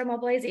and visceral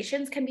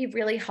mobilizations can be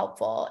really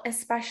helpful,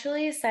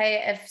 especially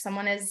say if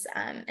someone is,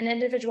 an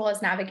individual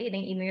is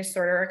navigating eating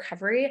disorder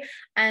recovery,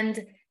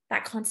 and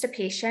that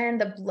constipation,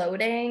 the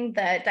bloating,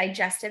 the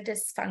digestive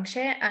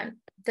dysfunction,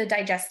 the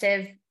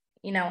digestive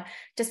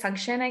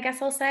dysfunction, I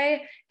guess I'll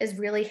say, is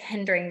really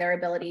hindering their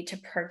ability to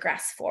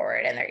progress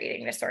forward in their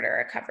eating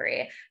disorder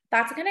recovery.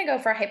 That's going to go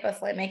for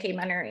hypothalamic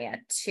amenorrhea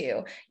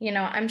too.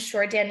 I'm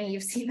sure, Danny,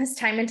 you've seen this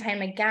time and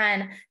time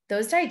again.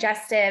 Those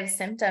digestive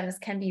symptoms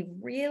can be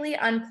really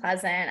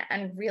unpleasant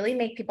and really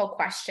make people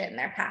question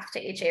their path to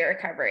HA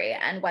recovery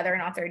and whether or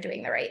not they're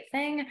doing the right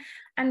thing,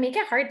 and make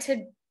it hard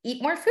to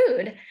eat more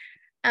food.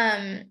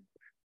 And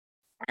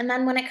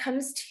then when it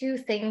comes to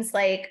things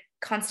like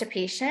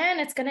constipation,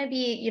 it's going to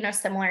be,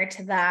 similar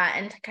to that,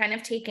 and kind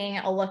of taking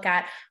a look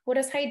at what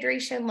does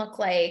hydration look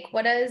like?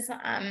 What does,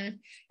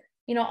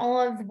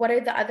 what are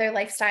the other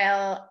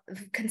lifestyle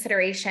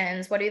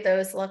considerations? What do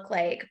those look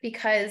like?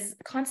 Because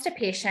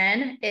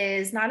constipation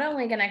is not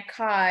only going to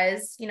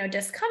cause,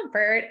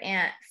 discomfort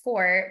and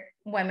for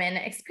women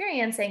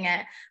experiencing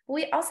it, but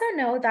we also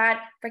know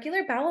that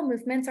regular bowel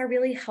movements are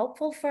really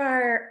helpful for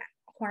our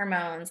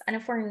hormones. And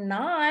if we're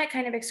not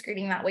kind of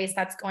excreting that waste,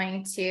 that's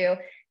going to,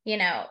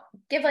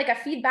 give like a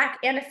feedback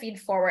and a feed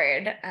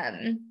forward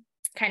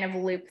kind of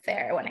loop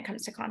there when it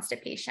comes to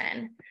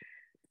constipation.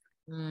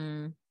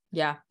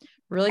 Yeah,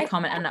 really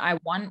common.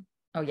 And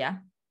oh yeah.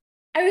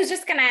 I was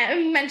just gonna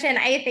mention,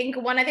 I think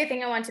one other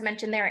thing I want to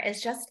mention there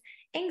is just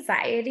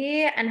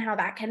anxiety and how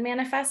that can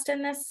manifest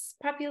in this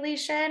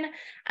population.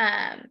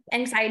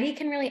 Anxiety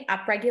can really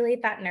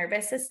upregulate that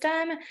nervous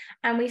system.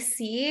 And we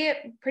see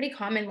pretty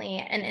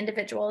commonly in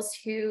individuals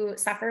who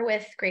suffer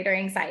with greater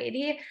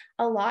anxiety,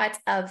 a lot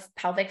of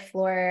pelvic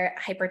floor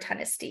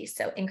hypertonicity,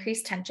 so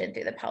increased tension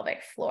through the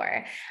pelvic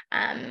floor.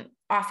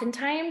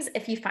 Oftentimes,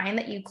 if you find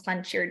that you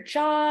clench your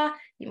jaw,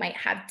 you might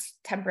have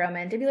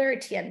temporomandibular or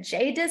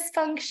TMJ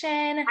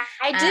dysfunction.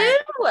 I do.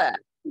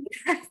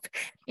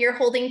 You're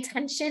holding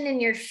tension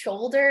in your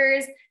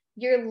shoulders.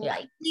 You're Yeah.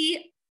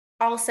 likely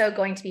also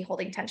going to be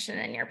holding tension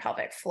in your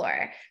pelvic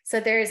floor.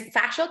 So there's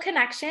fascial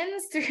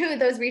connections through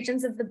those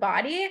regions of the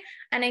body,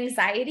 and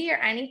anxiety or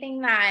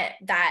anything that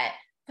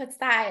puts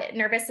that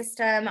nervous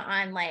system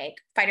on like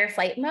fight or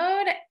flight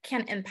mode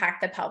can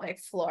impact the pelvic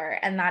floor.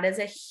 And that is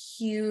a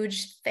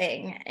huge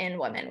thing in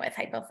women with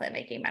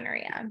hypothalamic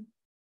amenorrhea.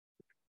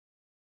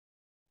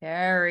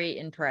 Very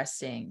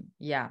interesting.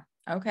 Yeah.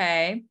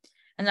 Okay.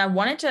 And I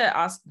wanted to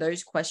ask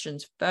those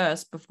questions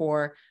first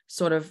before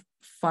sort of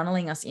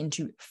funneling us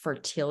into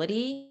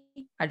fertility.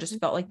 I just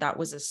felt like that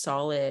was a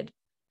solid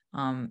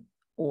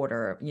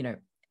order,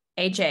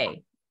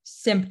 HA,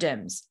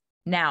 symptoms.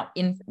 Now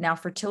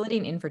fertility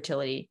and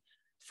infertility,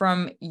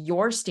 from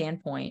your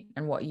standpoint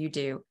and what you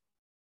do,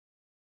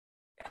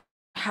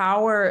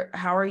 how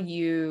are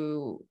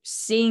you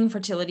seeing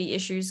fertility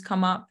issues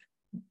come up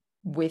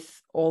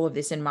with all of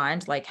this in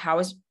mind? Like, how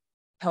is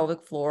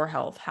pelvic floor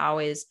health? How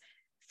is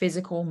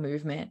physical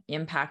movement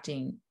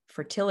impacting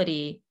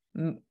fertility?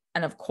 And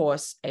of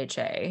course,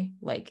 HA,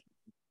 like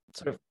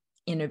sort of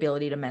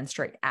inability to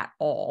menstruate at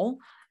all.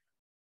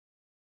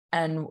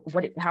 And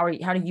how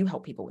do you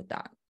help people with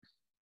that?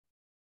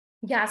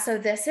 Yeah, so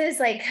this is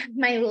like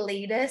my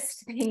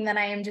latest thing that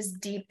I am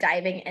just deep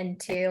diving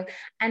into.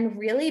 And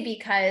really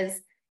because,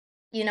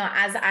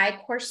 as I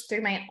coursed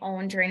through my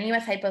own journey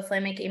with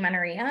hypothalamic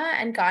amenorrhea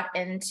and got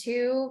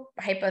into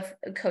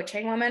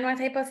coaching women with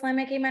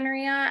hypothalamic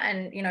amenorrhea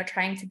and,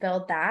 trying to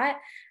build that,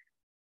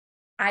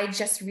 I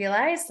just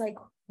realized like,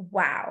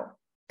 wow,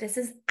 this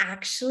is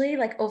actually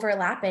like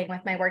overlapping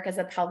with my work as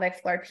a pelvic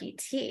floor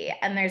PT.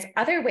 And there's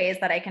other ways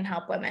that I can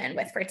help women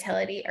with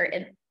fertility or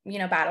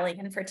battling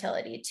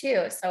infertility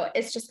too. So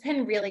it's just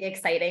been really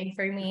exciting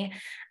for me.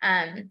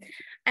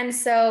 And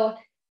so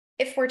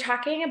if we're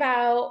talking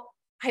about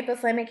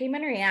hypothalamic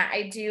amenorrhea,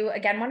 I do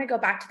again want to go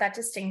back to that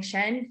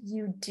distinction.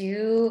 You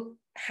do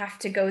have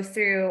to go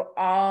through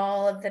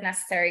all of the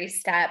necessary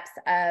steps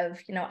of,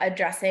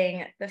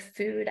 addressing the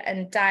food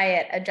and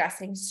diet,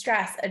 addressing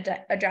stress,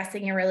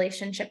 addressing your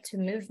relationship to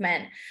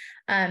movement.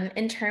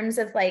 In terms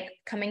of like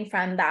coming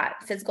from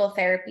that physical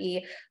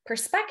therapy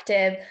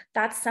perspective,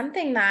 that's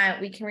something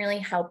that we can really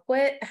help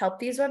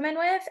these women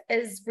with,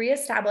 is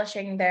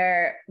reestablishing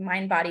their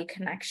mind-body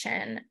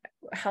connection,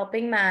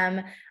 helping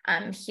them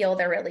heal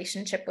their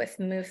relationship with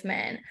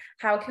movement.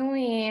 How can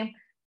we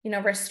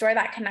restore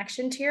that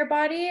connection to your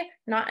body,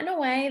 not in a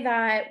way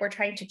that we're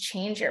trying to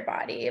change your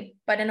body,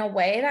 but in a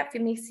way that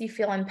makes you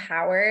feel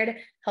empowered,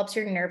 helps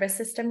your nervous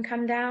system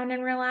come down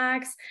and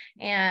relax,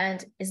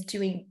 and is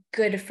doing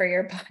good for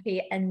your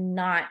body and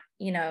not,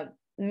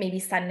 maybe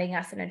sending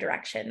us in a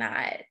direction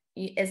that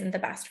isn't the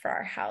best for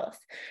our health.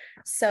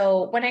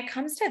 So when it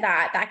comes to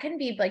that can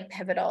be like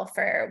pivotal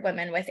for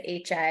women with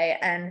HA.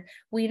 And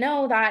we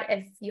know that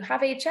if you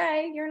have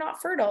HA, you're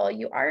not fertile,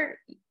 you are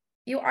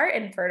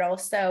infertile.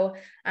 So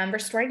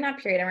restoring that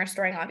period and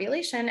restoring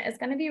ovulation is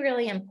going to be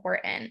really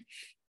important.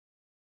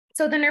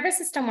 So the nervous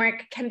system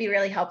work can be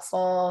really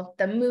helpful.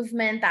 The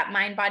movement, that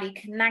mind-body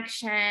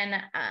connection,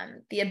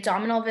 the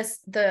abdominal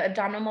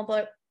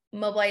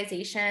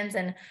mobilizations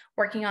and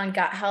working on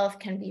gut health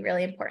can be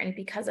really important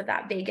because of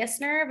that vagus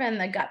nerve and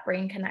the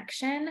gut-brain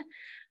connection.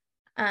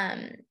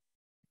 And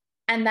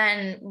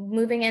then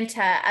moving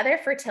into other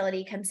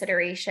fertility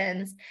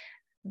considerations,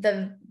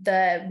 the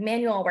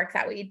manual work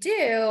that we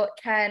do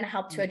can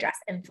help to address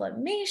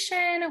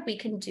inflammation. We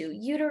can do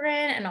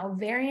uterine and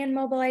ovarian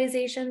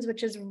mobilizations,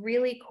 which is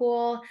really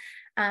cool,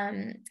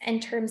 in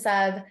terms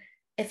of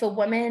if a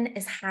woman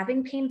is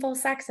having painful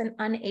sex and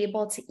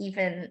unable to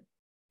even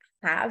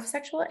have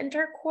sexual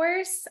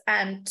intercourse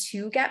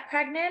to get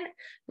pregnant,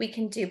 we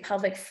can do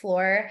pelvic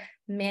floor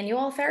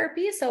manual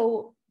therapy.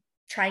 So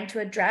trying to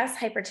address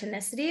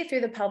hypertonicity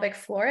through the pelvic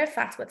floor, if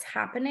that's what's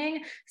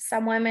happening.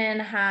 Some women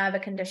have a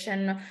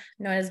condition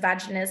known as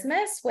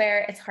vaginismus, where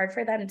it's hard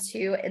for them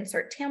to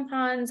insert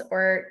tampons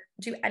or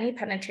do any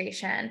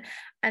penetration.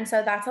 And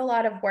so that's a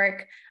lot of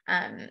work,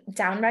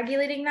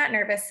 down-regulating that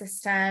nervous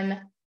system,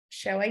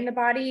 showing the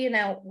body,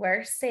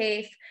 we're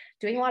safe,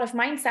 doing a lot of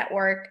mindset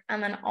work,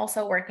 and then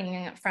also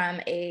working from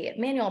a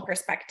manual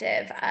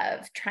perspective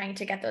of trying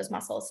to get those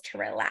muscles to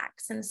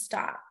relax and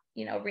stop,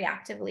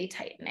 reactively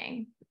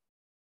tightening.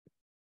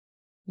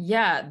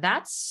 Yeah,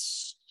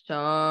 that's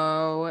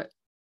so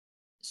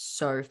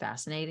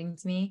fascinating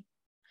to me.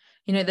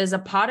 There's a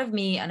part of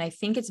me, and I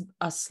think it's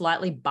a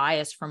slightly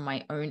biased from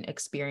my own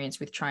experience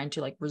with trying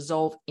to like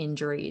resolve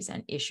injuries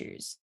and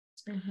issues,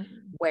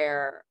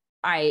 where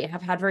I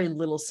have had very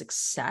little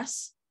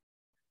success,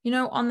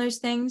 on those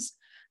things,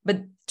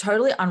 but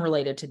totally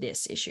unrelated to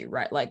this issue,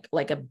 right?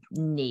 Like a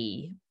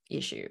knee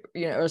issue,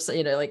 or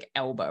like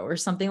elbow or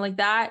something like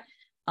that,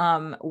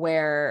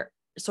 where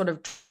sort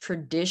of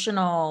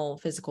traditional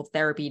physical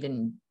therapy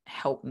didn't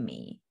help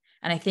me.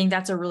 And I think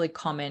that's a really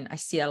common, I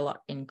see that a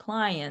lot in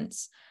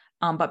clients.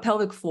 But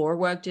pelvic floor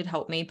work did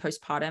help me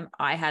postpartum.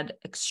 I had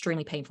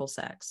extremely painful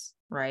sex,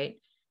 right?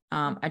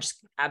 I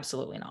just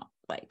absolutely not.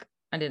 Like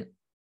I didn't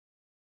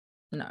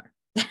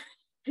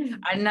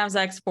have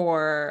sex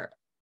for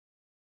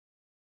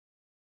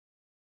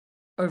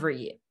over a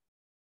year.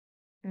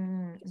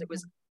 Because it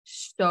was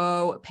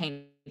so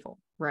painful,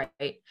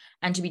 right?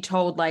 And to be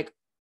told like,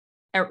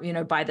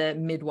 by the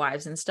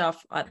midwives and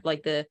stuff,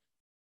 like the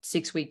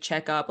 6-week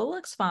checkup, it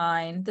looks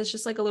fine. There's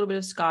just like a little bit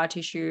of scar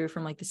tissue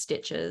from like the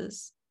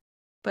stitches,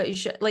 but you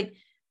should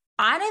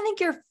I don't think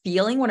you're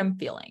feeling what I'm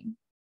feeling.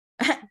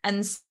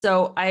 And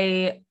so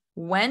I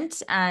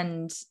went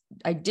and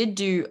I did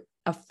do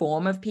a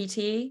form of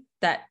PT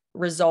that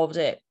resolved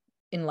it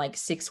in like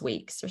 6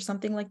 weeks or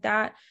something like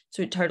that.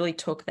 So it totally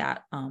took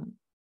that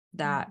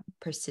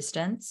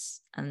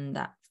persistence and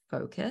that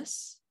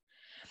focus.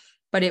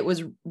 But it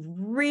was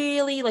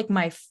really like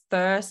my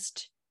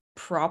first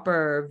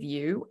proper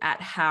view at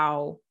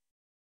how,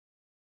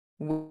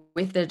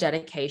 with the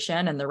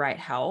dedication and the right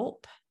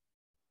help,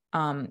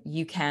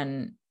 you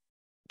can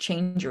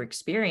change your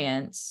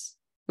experience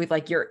with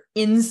like your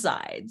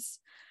insides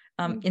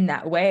in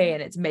that way.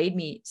 And it's made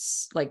me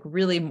like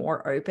really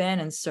more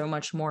open and so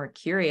much more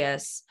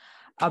curious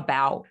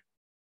about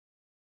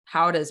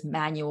how does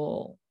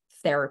manual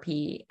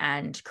therapy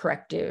and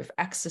corrective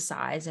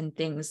exercise and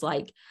things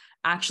like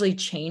actually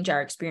change our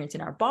experience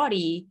in our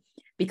body.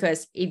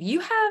 Because if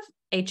you have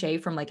HA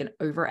from like an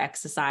over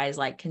exercise,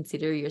 like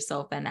consider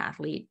yourself an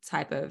athlete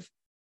type of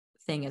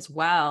thing as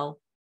well,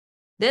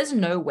 there's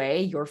no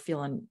way you're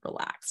feeling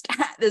relaxed.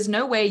 There's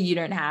no way you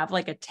don't have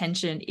like a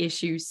tension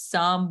issue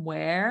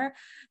somewhere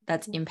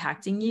that's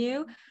impacting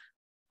you.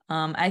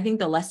 I think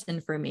the lesson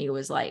for me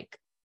was like,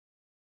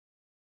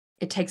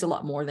 it takes a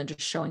lot more than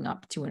just showing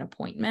up to an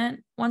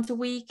appointment once a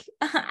week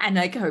and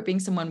like hoping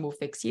someone will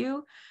fix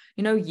you.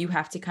 You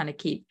have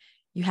to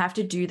you have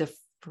to do the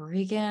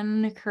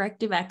friggin'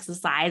 corrective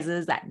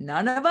exercises that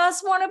none of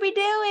us want to be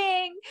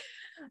doing.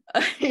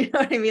 You know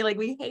what I mean? Like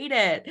we hate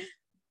it,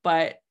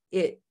 but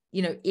if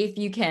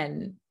you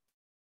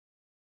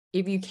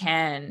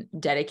can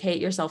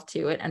dedicate yourself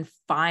to it and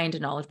find a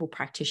knowledgeable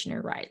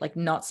practitioner, right? Like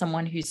not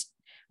someone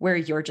where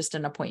you're just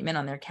an appointment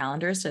on their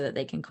calendar so that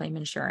they can claim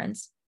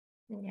insurance.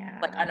 Yeah.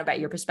 Like I don't know about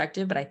your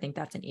perspective, but I think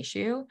that's an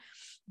issue.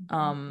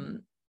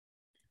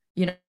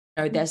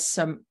 There's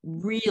some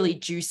really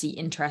juicy,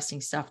 interesting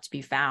stuff to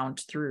be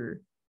found through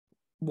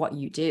what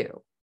you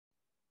do.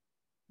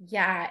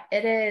 Yeah,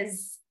 it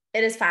is.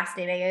 It is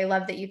fascinating. I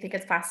love that you think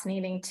it's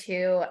fascinating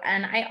too.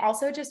 And I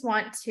also just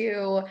want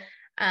to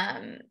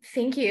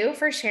Thank you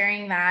for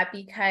sharing that,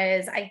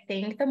 because I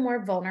think the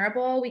more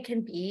vulnerable we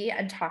can be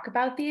and talk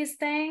about these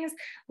things,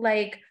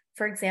 like,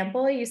 for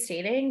example, you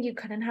stating you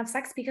couldn't have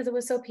sex because it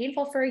was so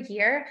painful for a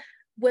year.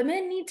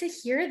 Women need to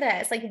hear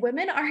this. Like,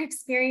 women are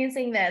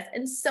experiencing this,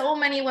 and so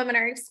many women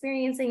are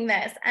experiencing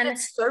this. And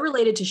it's so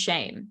related to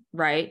shame,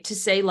 right? To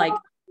say like,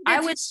 I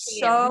was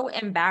so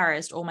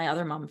embarrassed, all my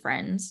other mom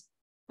friends,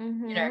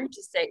 to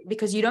say,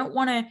 because you don't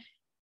want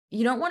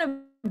to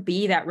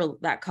be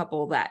that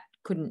couple that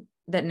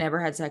never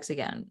had sex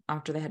again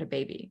after they had a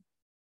baby.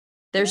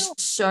 There's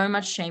so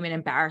much shame and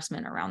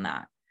embarrassment around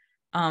that.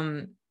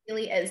 It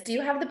really is. Do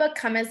you have the book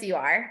Come As You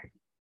Are?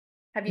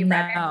 Have you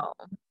read it?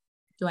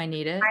 Do I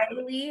need it?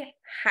 Highly,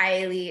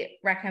 highly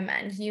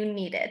recommend. You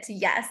need it.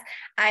 Yes.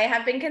 I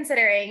have been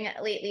considering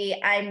lately,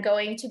 I'm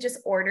going to just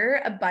order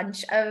a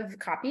bunch of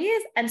copies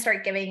and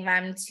start giving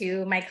them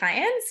to my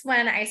clients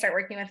when I start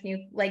working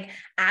with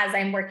as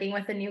I'm working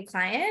with a new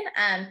client.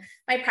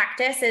 My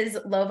practice is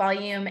low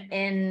volume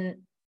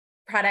in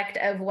product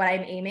of what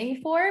I'm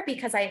aiming for,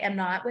 because I am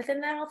not within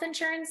the health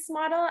insurance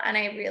model, and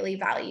I really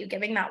value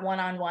giving that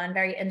one-on-one,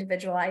 very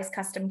individualized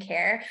custom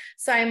care.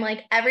 So I'm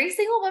like, every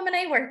single woman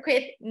I work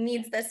with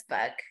needs this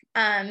book.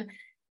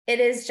 It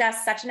is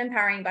just such an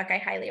empowering book. I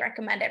highly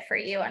recommend it for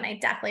you, and I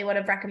definitely would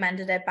have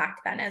recommended it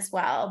back then as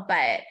well.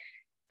 But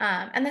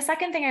and the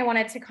second thing I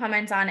wanted to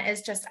comment on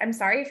is just, I'm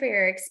sorry for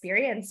your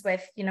experience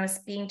with,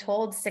 being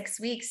told 6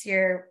 weeks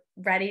you're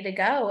ready to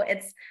go.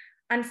 It's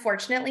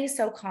unfortunately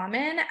so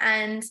common.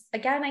 And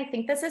again, I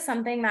think this is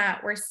something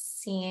that we're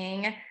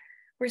seeing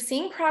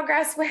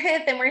progress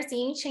with, and we're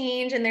seeing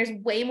change, and there's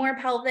way more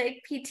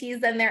pelvic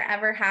PTs than there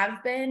ever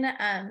have been.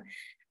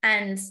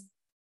 And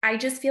I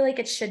just feel like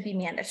it should be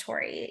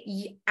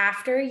mandatory.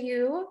 After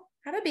you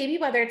have a baby,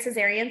 whether it's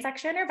cesarean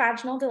section or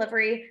vaginal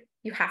delivery,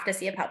 you have to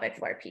see a pelvic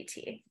floor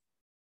PT.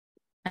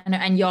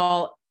 And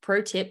y'all,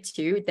 pro tip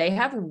too, they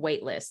have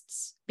wait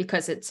lists,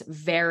 because it's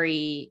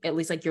very, at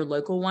least like your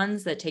local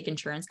ones that take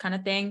insurance kind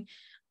of thing.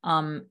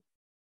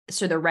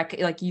 So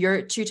like,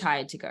 you're too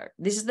tired to go.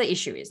 This is the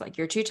issue, is like,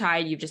 you're too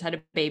tired. You've just had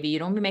a baby. You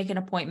don't be making an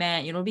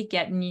appointment. You don't be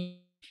getting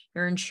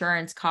your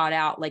insurance card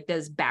out. Like,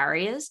 there's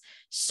barriers.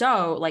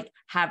 So like,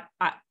 have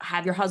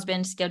your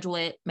husband schedule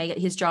it, make it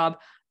his job,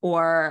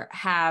 or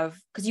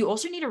because you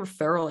also need a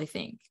referral, I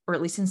think, or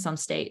at least in some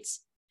states.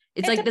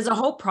 It's like, there's a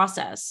whole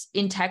process.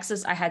 In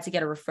Texas, I had to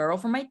get a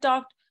referral from my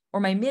doctor or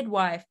my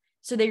midwife.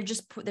 So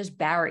there's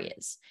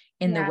barriers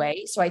in the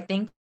way. So I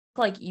think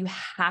like, you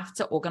have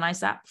to organize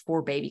that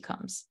before baby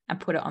comes and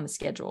put it on the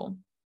schedule.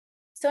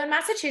 So in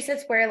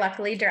Massachusetts, we're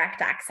luckily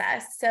direct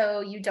access. So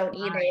you don't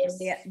need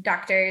a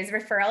doctor's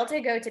referral to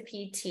go to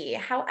PT.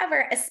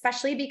 However,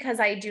 especially because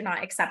I do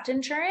not accept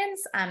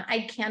insurance,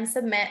 I can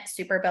submit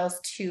super bills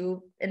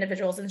to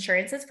individuals'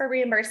 insurances for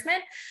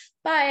reimbursement,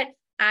 but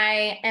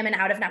I am an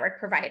out-of-network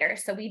provider,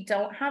 so we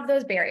don't have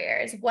those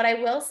barriers. What I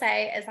will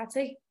say is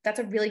that's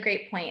a really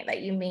great point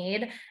that you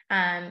made.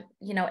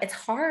 It's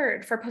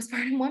hard for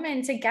postpartum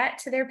women to get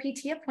to their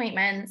PT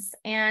appointments.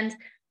 And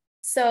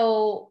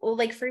so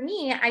like for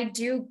me, I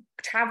do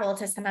travel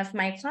to some of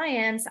my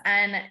clients,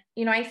 and,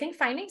 I think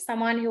finding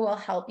someone who will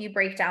help you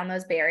break down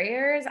those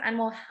barriers and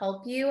will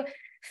help you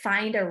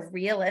find a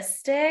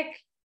realistic,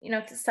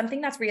 something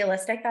that's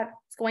realistic, that's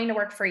going to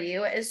work for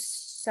you, is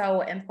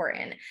so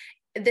important.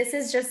 This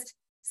is just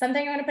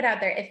something I want to put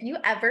out there. If you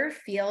ever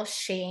feel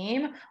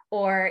shame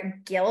or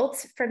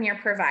guilt from your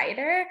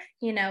provider,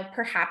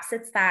 perhaps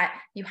it's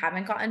that you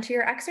haven't gotten to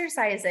your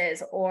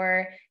exercises,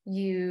 or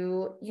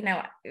you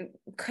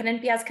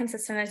couldn't be as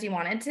consistent as you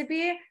wanted to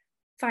be,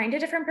 find a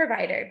different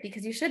provider,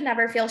 because you should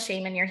never feel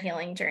shame in your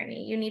healing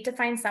journey. You need to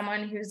find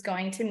someone who's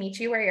going to meet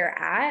you where you're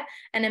at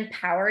and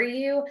empower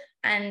you,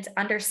 and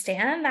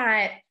understand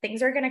that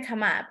things are going to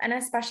come up. And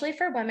especially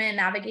for women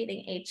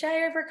navigating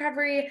HI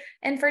recovery,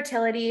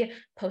 infertility,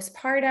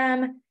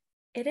 postpartum,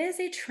 it is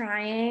a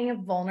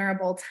trying,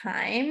 vulnerable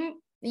time.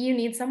 You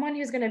need someone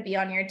who's going to be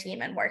on your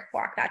team and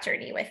walk that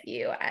journey with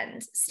you,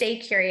 and stay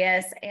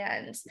curious,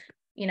 and,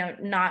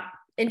 not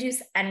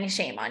induce any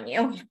shame on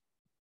you.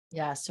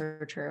 Yeah, so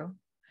true.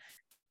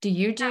 Do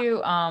you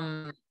do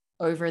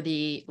over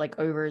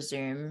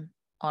Zoom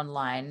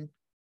online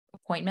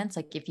appointments?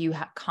 Like, if you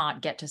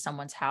can't get to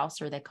someone's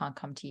house or they can't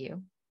come to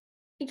you?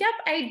 Yep,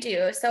 I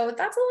do. So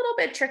that's a little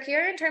bit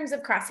trickier in terms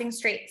of crossing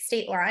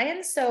state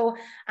lines. So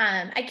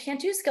I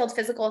can't do skilled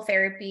physical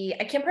therapy.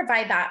 I can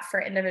provide that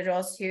for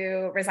individuals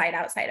who reside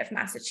outside of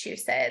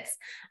Massachusetts.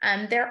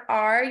 There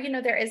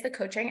is the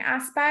coaching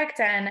aspect,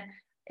 and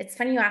it's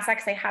funny you ask that,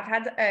 because I have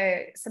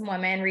had some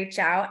women reach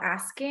out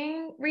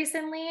asking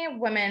recently,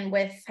 women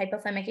with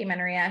hypothalamic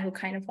amenorrhea who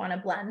kind of want to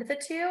blend the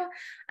two.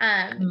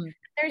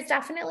 There's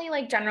definitely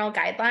like general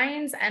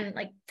guidelines, and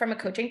like from a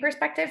coaching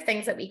perspective,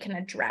 things that we can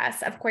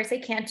address. Of course, I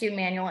can't do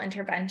manual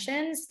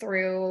interventions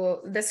through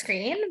the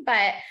screen,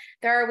 but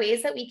there are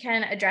ways that we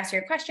can address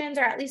your questions,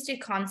 or at least do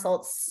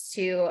consults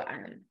to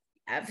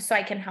so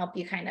I can help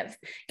you kind of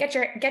get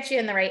you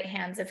in the right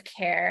hands of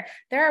care.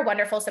 There are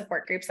wonderful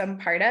support groups I'm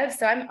part of,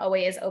 so I'm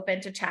always open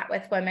to chat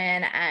with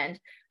women and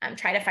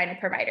try to find a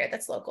provider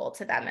that's local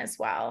to them as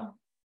well.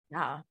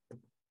 Yeah.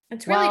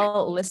 It's really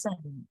Well,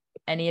 listen,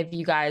 any of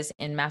you guys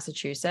in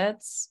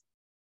Massachusetts,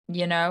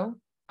 you know,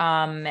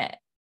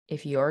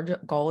 if your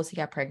goal is to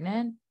get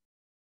pregnant,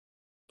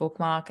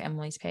 bookmark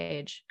Emily's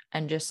page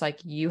and just like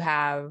you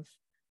have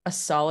a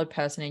solid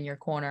person in your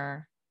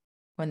corner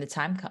when the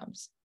time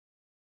comes.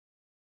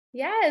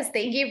 Yes,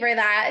 thank you for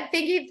that.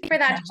 Thank you for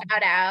that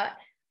shout out.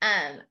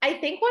 I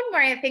think one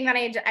more thing that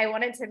I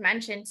wanted to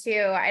mention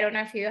too, I don't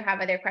know if you have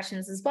other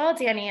questions as well,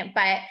 Danny,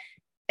 but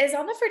is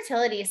on the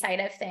fertility side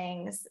of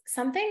things,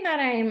 something that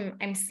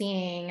I'm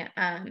seeing,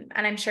 and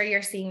I'm sure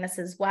you're seeing this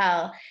as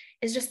well,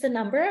 is just the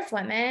number of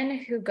women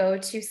who go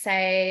to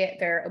say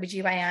their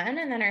OBGYN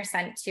and then are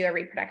sent to a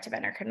reproductive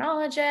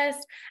endocrinologist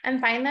and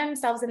find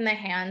themselves in the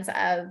hands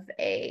of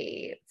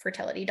a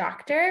fertility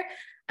doctor.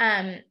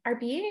 Are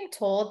being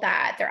told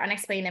that their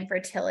unexplained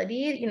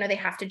infertility, they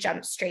have to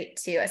jump straight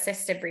to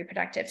assistive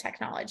reproductive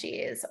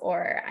technologies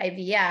or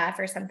IVF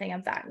or something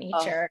of that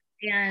nature.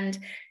 And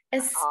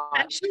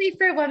especially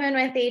for women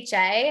with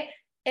HA,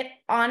 it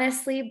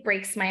honestly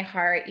breaks my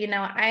heart.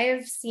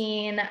 I've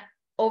seen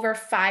over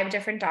 5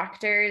 different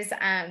doctors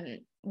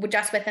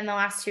just within the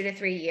last 2 to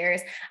 3 years.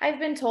 I've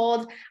been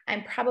told I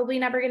was probably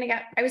never going to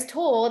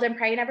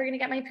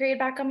get my period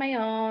back on my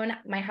own.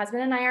 My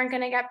husband and I aren't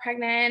going to get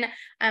pregnant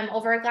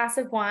over a glass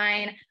of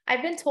wine.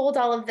 I've been told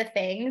all of the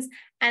things,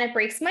 and it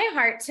breaks my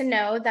heart to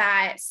know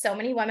that so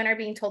many women are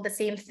being told the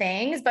same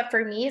things. But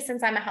for me,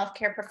 since I'm a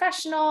healthcare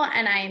professional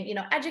and I'm,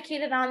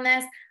 educated on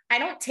this, I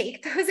don't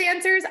take those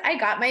answers. I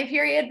got my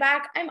period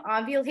back. I'm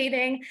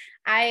ovulating.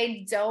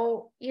 I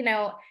don't,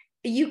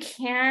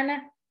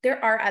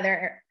 there are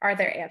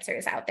other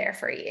answers out there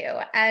for you.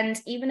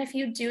 And even if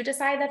you do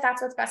decide that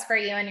that's what's best for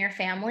you and your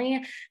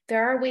family,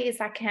 there are ways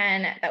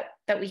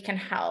that we can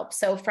help.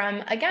 So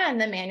from, again,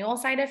 the manual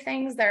side of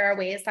things, there are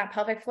ways that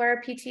pelvic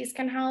floor PTs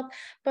can help,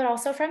 but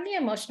also from the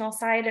emotional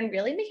side and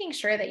really making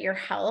sure that your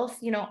health,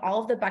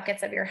 all of the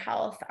buckets of your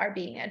health are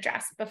being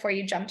addressed before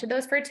you jump to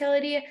those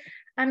fertility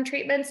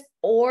treatments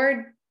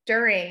or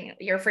during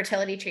your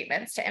fertility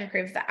treatments to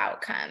improve the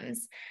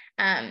outcomes.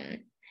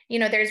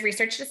 There's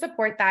research to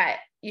support that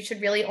you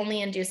should really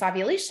only induce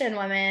ovulation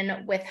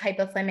women with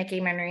hypothalamic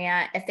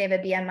amenorrhea if they have a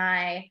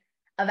BMI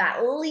of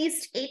at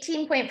least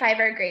 18.5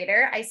 or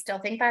greater. I still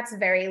think that's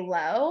very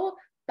low,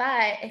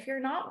 but if you're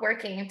not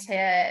working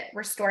to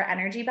restore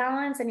energy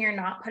balance and you're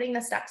not putting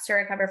the steps to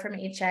recover from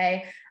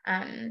HA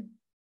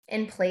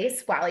in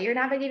place while you're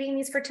navigating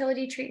these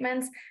fertility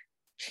treatments,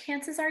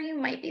 chances are you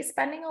might be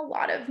spending a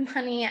lot of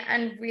money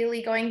and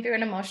really going through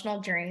an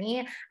emotional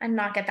journey and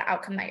not get the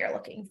outcome that you're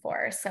looking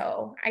for.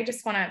 So I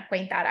just want to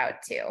point that out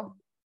too.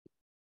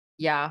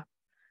 Yeah.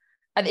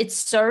 And it's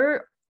so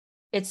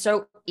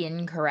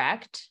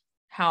incorrect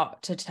how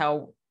to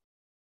tell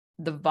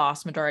the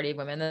vast majority of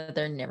women that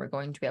they're never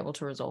going to be able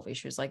to resolve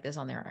issues like this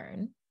on their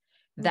own,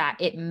 that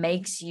it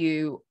makes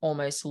you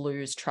almost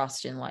lose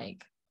trust in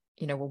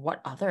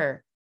what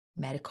other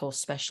medical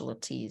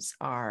specialties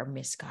are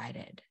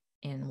misguided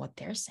in what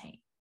they're saying.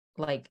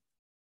 Like,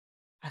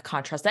 I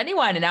can't trust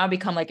anyone. And now I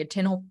become like a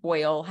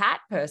tinfoil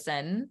hat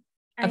person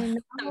of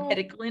the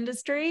medical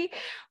industry.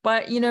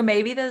 But,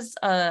 maybe there's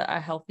a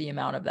healthy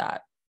amount of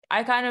that.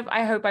 I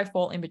hope I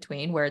fall in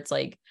between where it's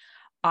like,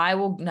 I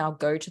will now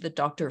go to the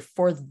doctor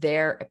for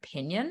their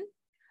opinion,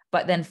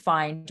 but then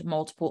find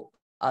multiple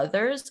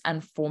others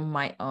and form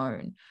my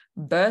own,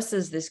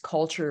 versus this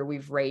culture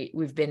we've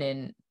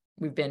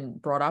been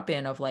brought up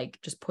in of like,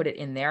 just put it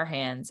in their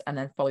hands and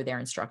then follow their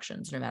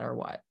instructions no matter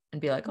what, and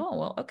be like, oh,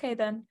 well, okay,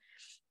 then.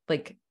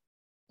 Like,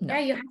 no. Yeah,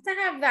 you have to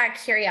have that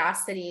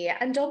curiosity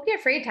and don't be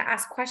afraid to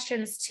ask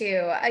questions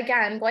too.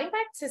 Again, going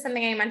back to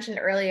something I mentioned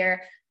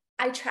earlier,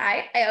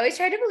 I always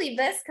try to believe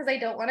this because I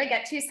don't want to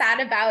get too sad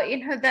about,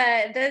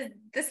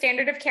 the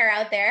standard of care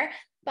out there,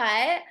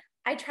 but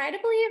I try to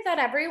believe that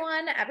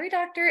every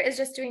doctor is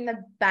just doing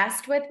the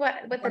best with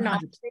the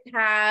knowledge they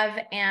have.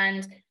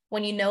 And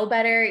when you know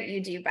better,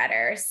 you do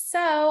better.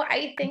 So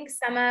I think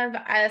some of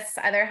us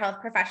other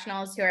health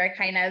professionals who are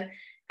kind of,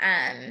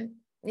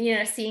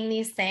 seeing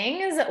these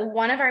things,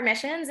 one of our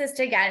missions is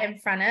to get in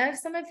front of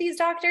some of these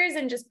doctors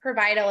and just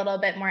provide a little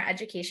bit more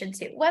education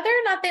too. Whether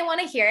or not they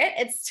want to hear it,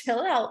 it's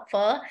still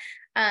helpful.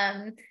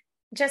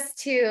 Just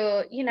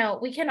to,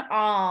 we can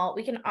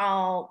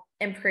all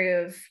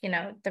improve,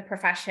 the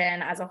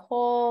profession as a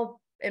whole,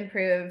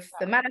 improve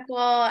the medical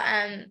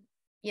and,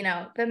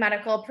 the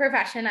medical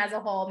profession as a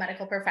whole,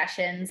 medical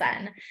professions.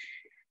 And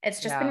it's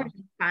just been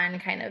really fun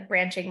kind of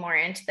branching more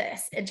into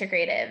this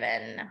integrative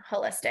and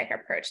holistic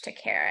approach to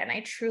care. And I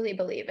truly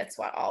believe it's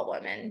what all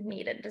women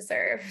need and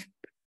deserve.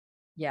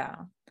 Yeah.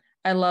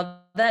 I love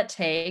that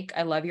take.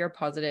 I love your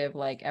positive,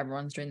 like,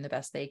 everyone's doing the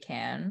best they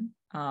can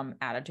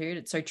attitude.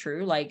 It's so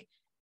true. Like,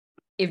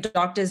 if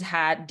doctors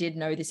did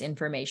know this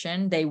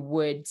information, they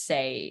would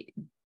say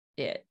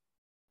it.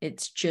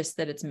 It's just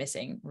that it's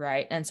missing,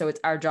 right? And so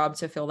it's our job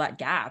to fill that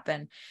gap.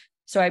 And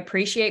So I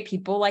appreciate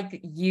people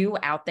like you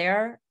out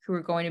there who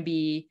are going to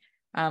be,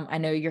 I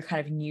know you're kind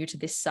of new to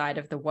this side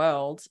of the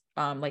world,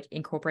 like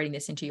incorporating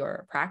this into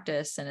your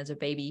practice and as a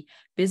baby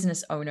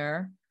business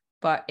owner,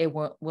 but it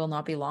will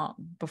not be long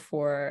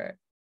before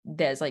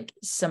there's like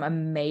some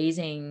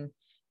amazing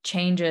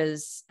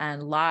changes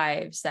and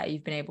lives that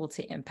you've been able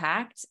to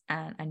impact.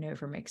 And I know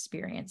from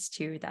experience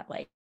too, that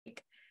like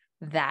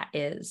that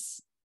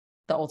is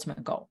the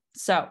ultimate goal.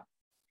 So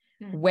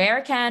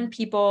where can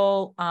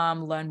people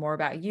learn more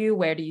about you?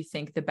 Where do you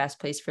think the best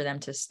place for them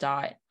to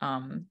start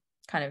kind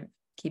of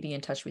keeping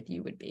in touch with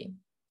you would be?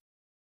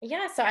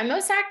 Yeah, so I'm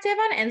most active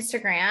on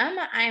Instagram.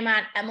 I'm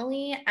at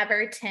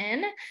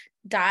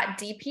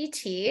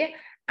emilyeverton.dpt.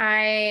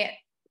 I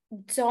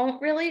don't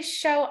really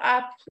show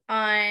up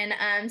on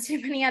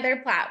too many other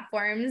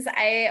platforms.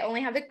 I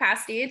only have the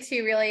capacity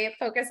to really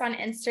focus on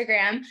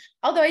Instagram,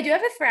 although I do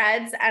have a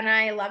threads and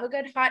I love a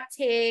good hot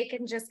take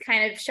and just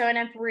kind of showing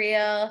up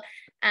real.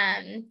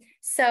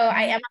 So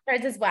I am on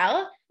threads as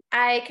well.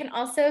 I can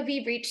also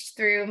be reached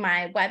through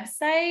my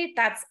website.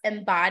 That's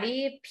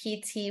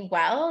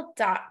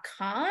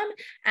embodyptwell.com.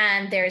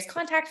 And there's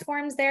contact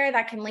forms there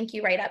that can link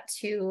you right up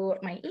to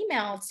my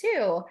email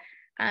too.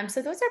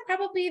 So those are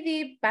probably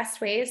the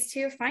best ways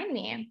to find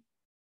me.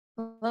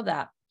 Love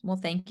that. Well,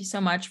 thank you so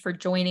much for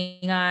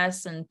joining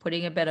us and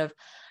putting a bit of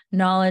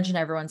knowledge in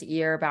everyone's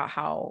ear about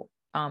how,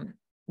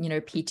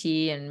 PT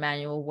and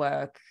manual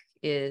work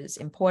is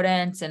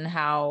important and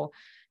how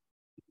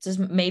just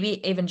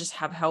maybe even just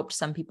have helped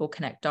some people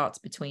connect dots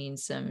between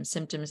some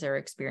symptoms they're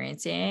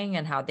experiencing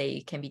and how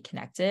they can be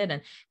connected.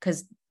 And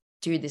because,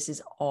 dude, this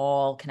is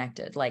all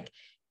connected. Like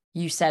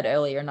you said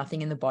earlier,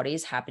 nothing in the body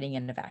is happening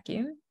in a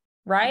vacuum,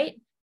 right?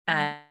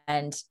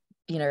 And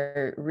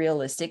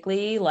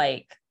realistically,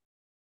 like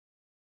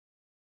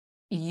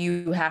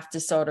you have to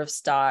sort of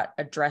start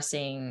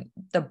addressing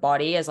the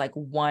body as like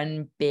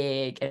one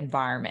big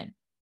environment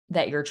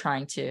that you're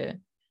trying to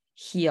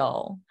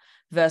heal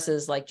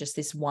versus like just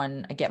this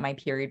one, I get my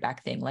period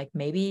back thing. Like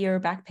maybe your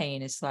back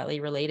pain is slightly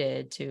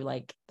related to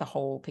like the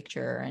whole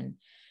picture. And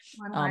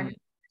 100%.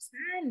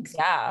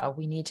 yeah,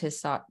 we need to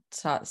start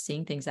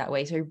seeing things that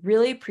way. So I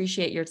really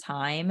appreciate your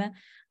time.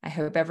 I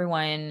hope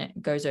everyone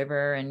goes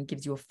over and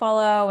gives you a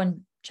follow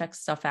and checks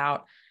stuff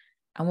out.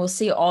 And we'll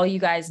see all you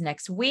guys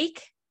next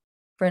week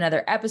for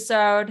another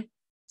episode.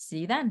 See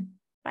you then.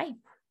 Bye.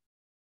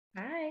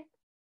 Bye.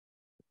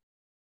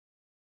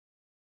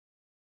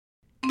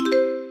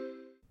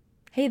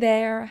 Hey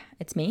there,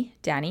 it's me,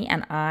 Danny,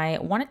 and I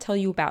want to tell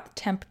you about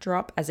Temp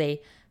Drop as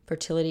a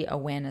fertility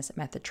awareness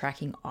method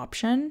tracking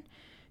option.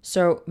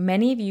 So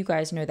many of you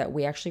guys know that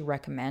we actually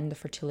recommend the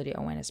fertility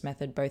awareness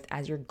method both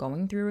as you're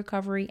going through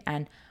recovery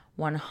and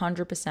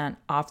 100%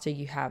 after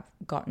you have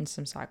gotten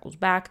some cycles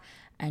back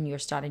and you're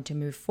starting to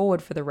move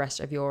forward for the rest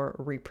of your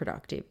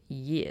reproductive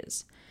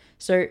years.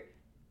 So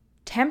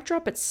Temp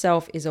Drop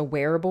itself is a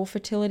wearable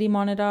fertility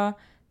monitor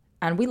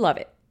and we love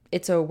it.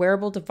 It's a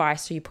wearable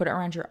device, so you put it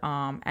around your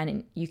arm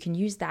and you can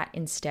use that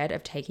instead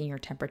of taking your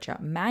temperature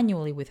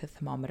manually with a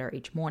thermometer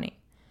each morning.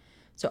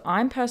 So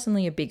I'm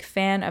personally a big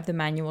fan of the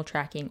manual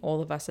tracking. All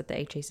of us at the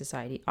HA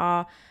Society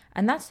are,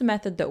 and that's the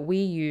method that we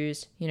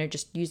use,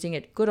 just using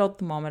a good old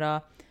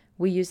thermometer.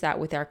 We use that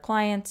with our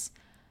clients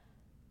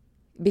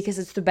because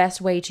it's the best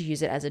way to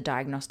use it as a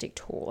diagnostic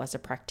tool as a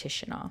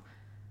practitioner.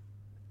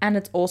 And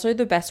it's also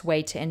the best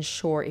way to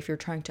ensure if you're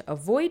trying to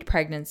avoid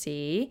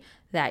pregnancy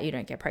that you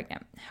don't get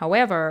pregnant.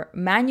 However,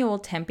 manual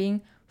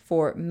temping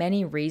for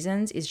many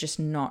reasons is just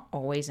not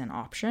always an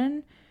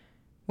option.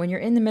 When you're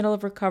in the middle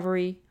of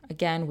recovery,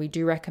 again, we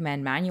do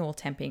recommend manual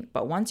temping,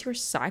 but once you're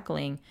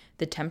cycling,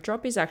 the Temp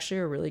Drop is actually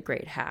a really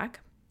great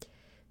hack.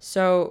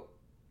 So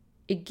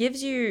it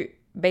gives you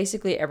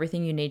basically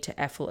everything you need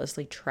to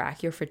effortlessly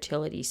track your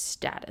fertility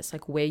status,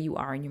 like where you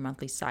are in your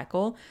monthly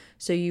cycle.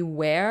 So you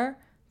wear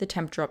the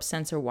Temp Drop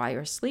sensor while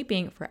you're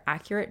sleeping for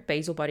accurate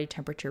basal body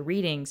temperature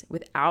readings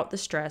without the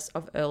stress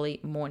of early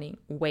morning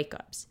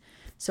wake-ups.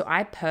 So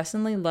I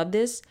personally love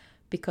this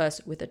because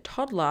with a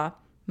toddler,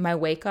 my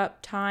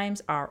wake-up times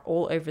are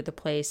all over the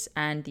place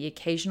and the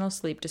occasional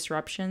sleep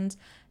disruptions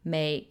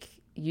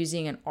make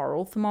using an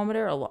oral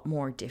thermometer a lot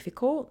more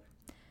difficult.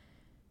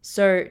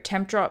 So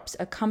Temp Drop's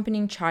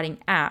accompanying charting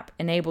app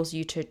enables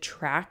you to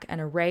track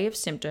an array of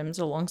symptoms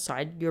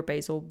alongside your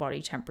basal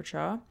body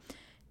temperature.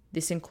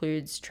 This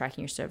includes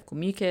tracking your cervical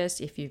mucus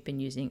if you've been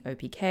using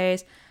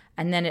OPKs,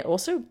 and then it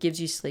also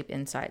gives you sleep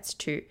insights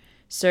too.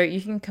 So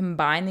you can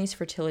combine these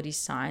fertility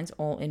signs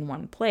all in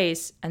one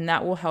place, and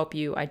that will help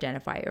you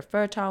identify your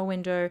fertile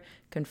window,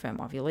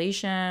 confirm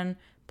ovulation,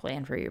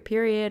 plan for your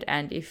period,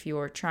 and if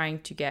you're trying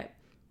to get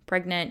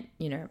pregnant,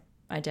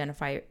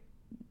 identify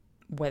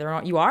whether or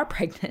not you are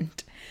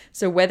pregnant.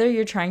 So whether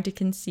you're trying to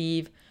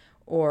conceive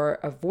or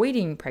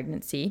avoiding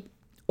pregnancy,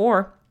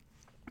 or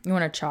you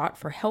want to chart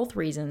for health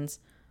reasons,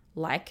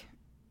 like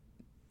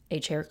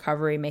HA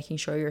recovery, making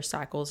sure your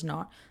cycle's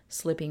not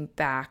slipping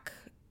back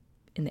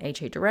in the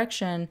HA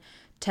direction,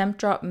 Temp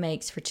Drop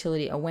makes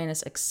fertility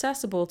awareness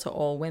accessible to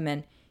all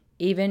women,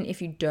 even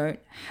if you don't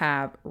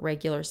have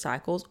regular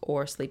cycles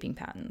or sleeping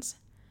patterns.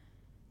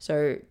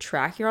 So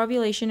track your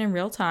ovulation in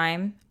real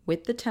time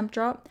with the temp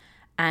drop.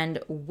 And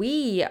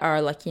we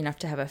are lucky enough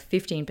to have a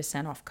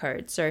 15% off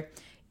code. So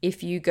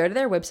if you go to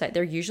their website,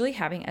 they're usually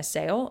having a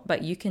sale,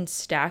 but you can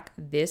stack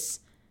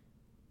this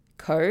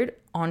code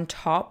on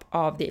top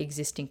of the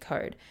existing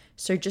code.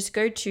 So just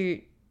go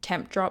to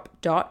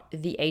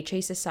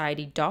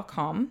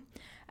tempdrop.thehasociety.com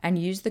and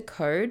use the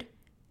code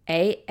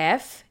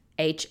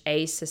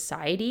AFHA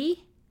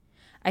Society.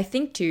 I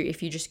think too,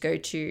 if you just go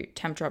to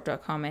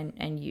tempdrop.com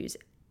and use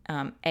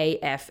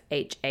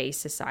AFHA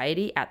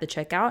Society at the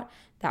checkout,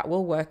 that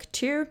will work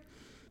too.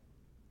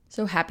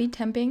 So happy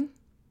temping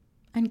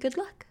and good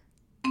luck.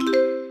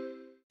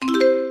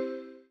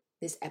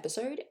 This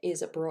episode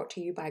is brought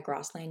to you by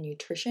Grassland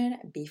Nutrition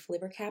beef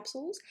liver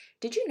capsules.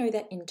 Did you know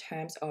that in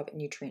terms of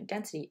nutrient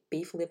density,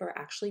 beef liver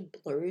actually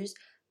blows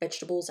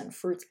vegetables and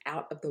fruits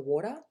out of the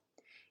water?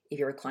 If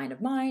you're a client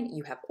of mine,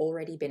 you have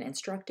already been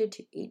instructed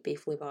to eat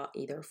beef liver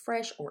either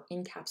fresh or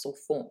in capsule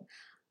form.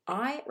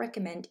 I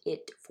recommend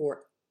it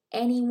for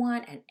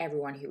anyone and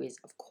everyone who is,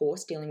 of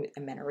course, dealing with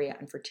amenorrhea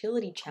and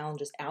fertility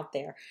challenges out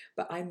there,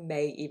 but I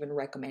may even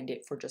recommend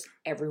it for just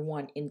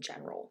everyone in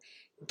general.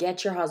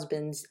 Get your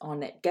husbands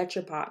on it, get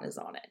your partners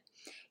on it.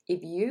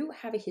 If you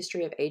have a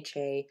history of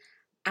HA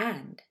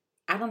and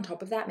add on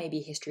top of that maybe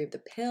a history of the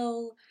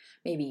pill,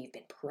 maybe you've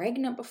been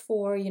pregnant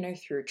before,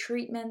 through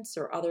treatments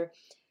or other,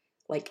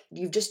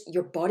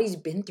 your body's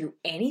been through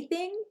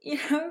anything,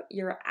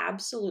 you're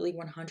absolutely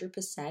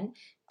 100%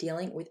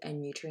 dealing with a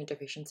nutrient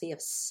deficiency of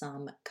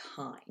some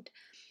kind.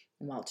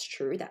 And while it's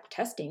true that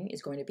testing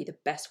is going to be the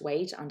best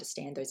way to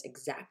understand those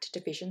exact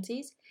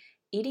deficiencies,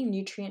 eating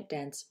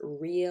nutrient-dense,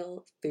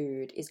 real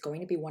food is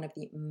going to be one of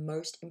the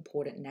most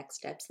important next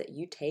steps that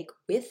you take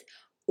with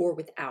or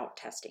without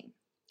testing.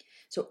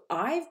 So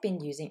I've been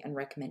using and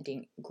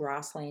recommending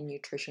Grassland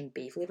Nutrition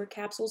beef liver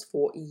capsules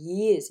for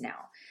years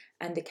now.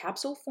 And the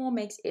capsule form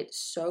makes it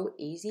so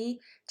easy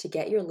to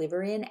get your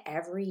liver in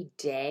every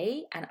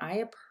day. And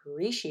I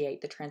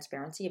appreciate the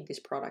transparency of this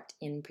product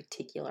in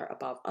particular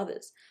above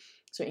others.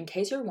 So in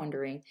case you're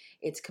wondering,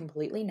 it's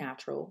completely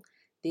natural.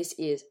 This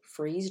is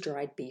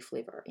freeze-dried beef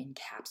liver in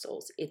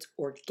capsules. It's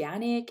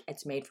organic,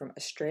 it's made from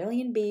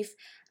Australian beef,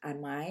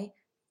 and my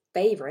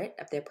favorite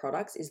of their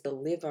products is the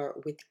liver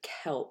with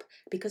kelp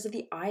because of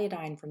the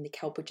iodine from the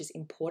kelp, which is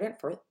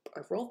important for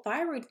overall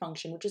thyroid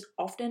function, which is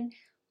often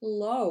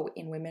low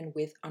in women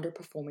with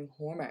underperforming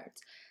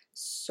hormones.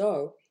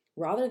 So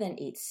rather than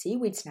eat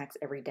seaweed snacks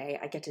every day,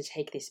 I get to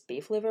take this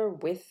beef liver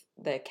with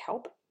the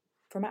kelp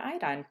for my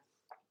iodine.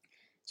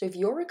 So if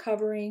you're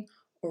recovering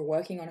or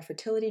working on a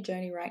fertility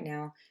journey right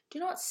now, do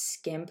not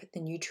skimp the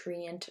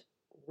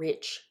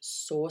nutrient-rich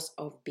source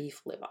of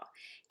beef liver.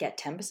 Get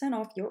 10%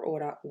 off your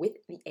order with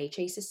the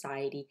HA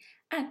Society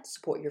and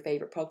support your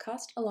favorite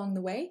podcast along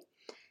the way.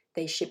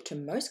 They ship to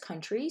most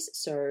countries,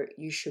 so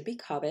you should be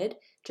covered.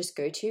 Just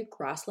go to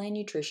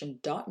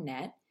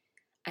grasslandnutrition.net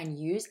and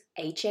use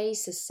HA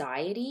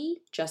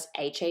Society, just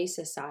HA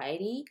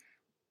Society,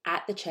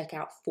 at the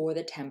checkout for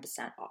the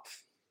 10%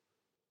 off.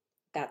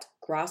 That's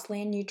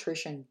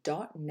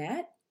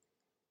grasslandnutrition.net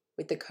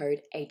with the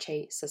code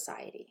HA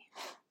Society.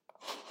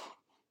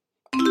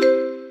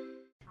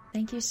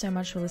 Thank you so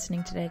much for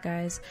listening today,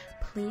 guys.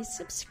 Please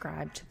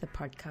subscribe to the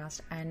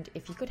podcast, and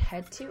if you could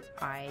head to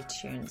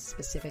iTunes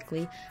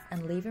specifically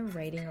and leave a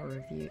rating or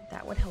review,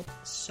 that would help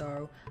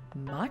so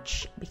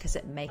much because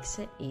it makes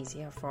it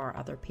easier for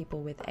other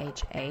people with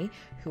HA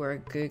who are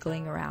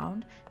Googling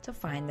around to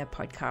find the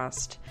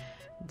podcast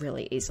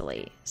really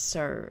easily.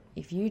 So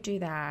if you do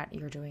that,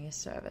 you're doing a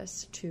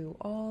service to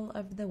all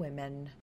of the women